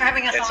 Thanks for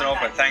having us on. It's an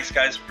open. Guys. Thanks,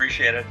 guys.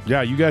 Appreciate it.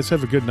 Yeah, you guys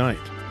have a good night.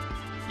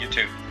 You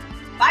too.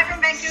 Bye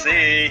from Vancouver.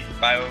 See.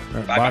 Bye.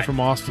 Bye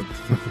from Austin.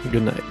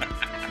 Good night.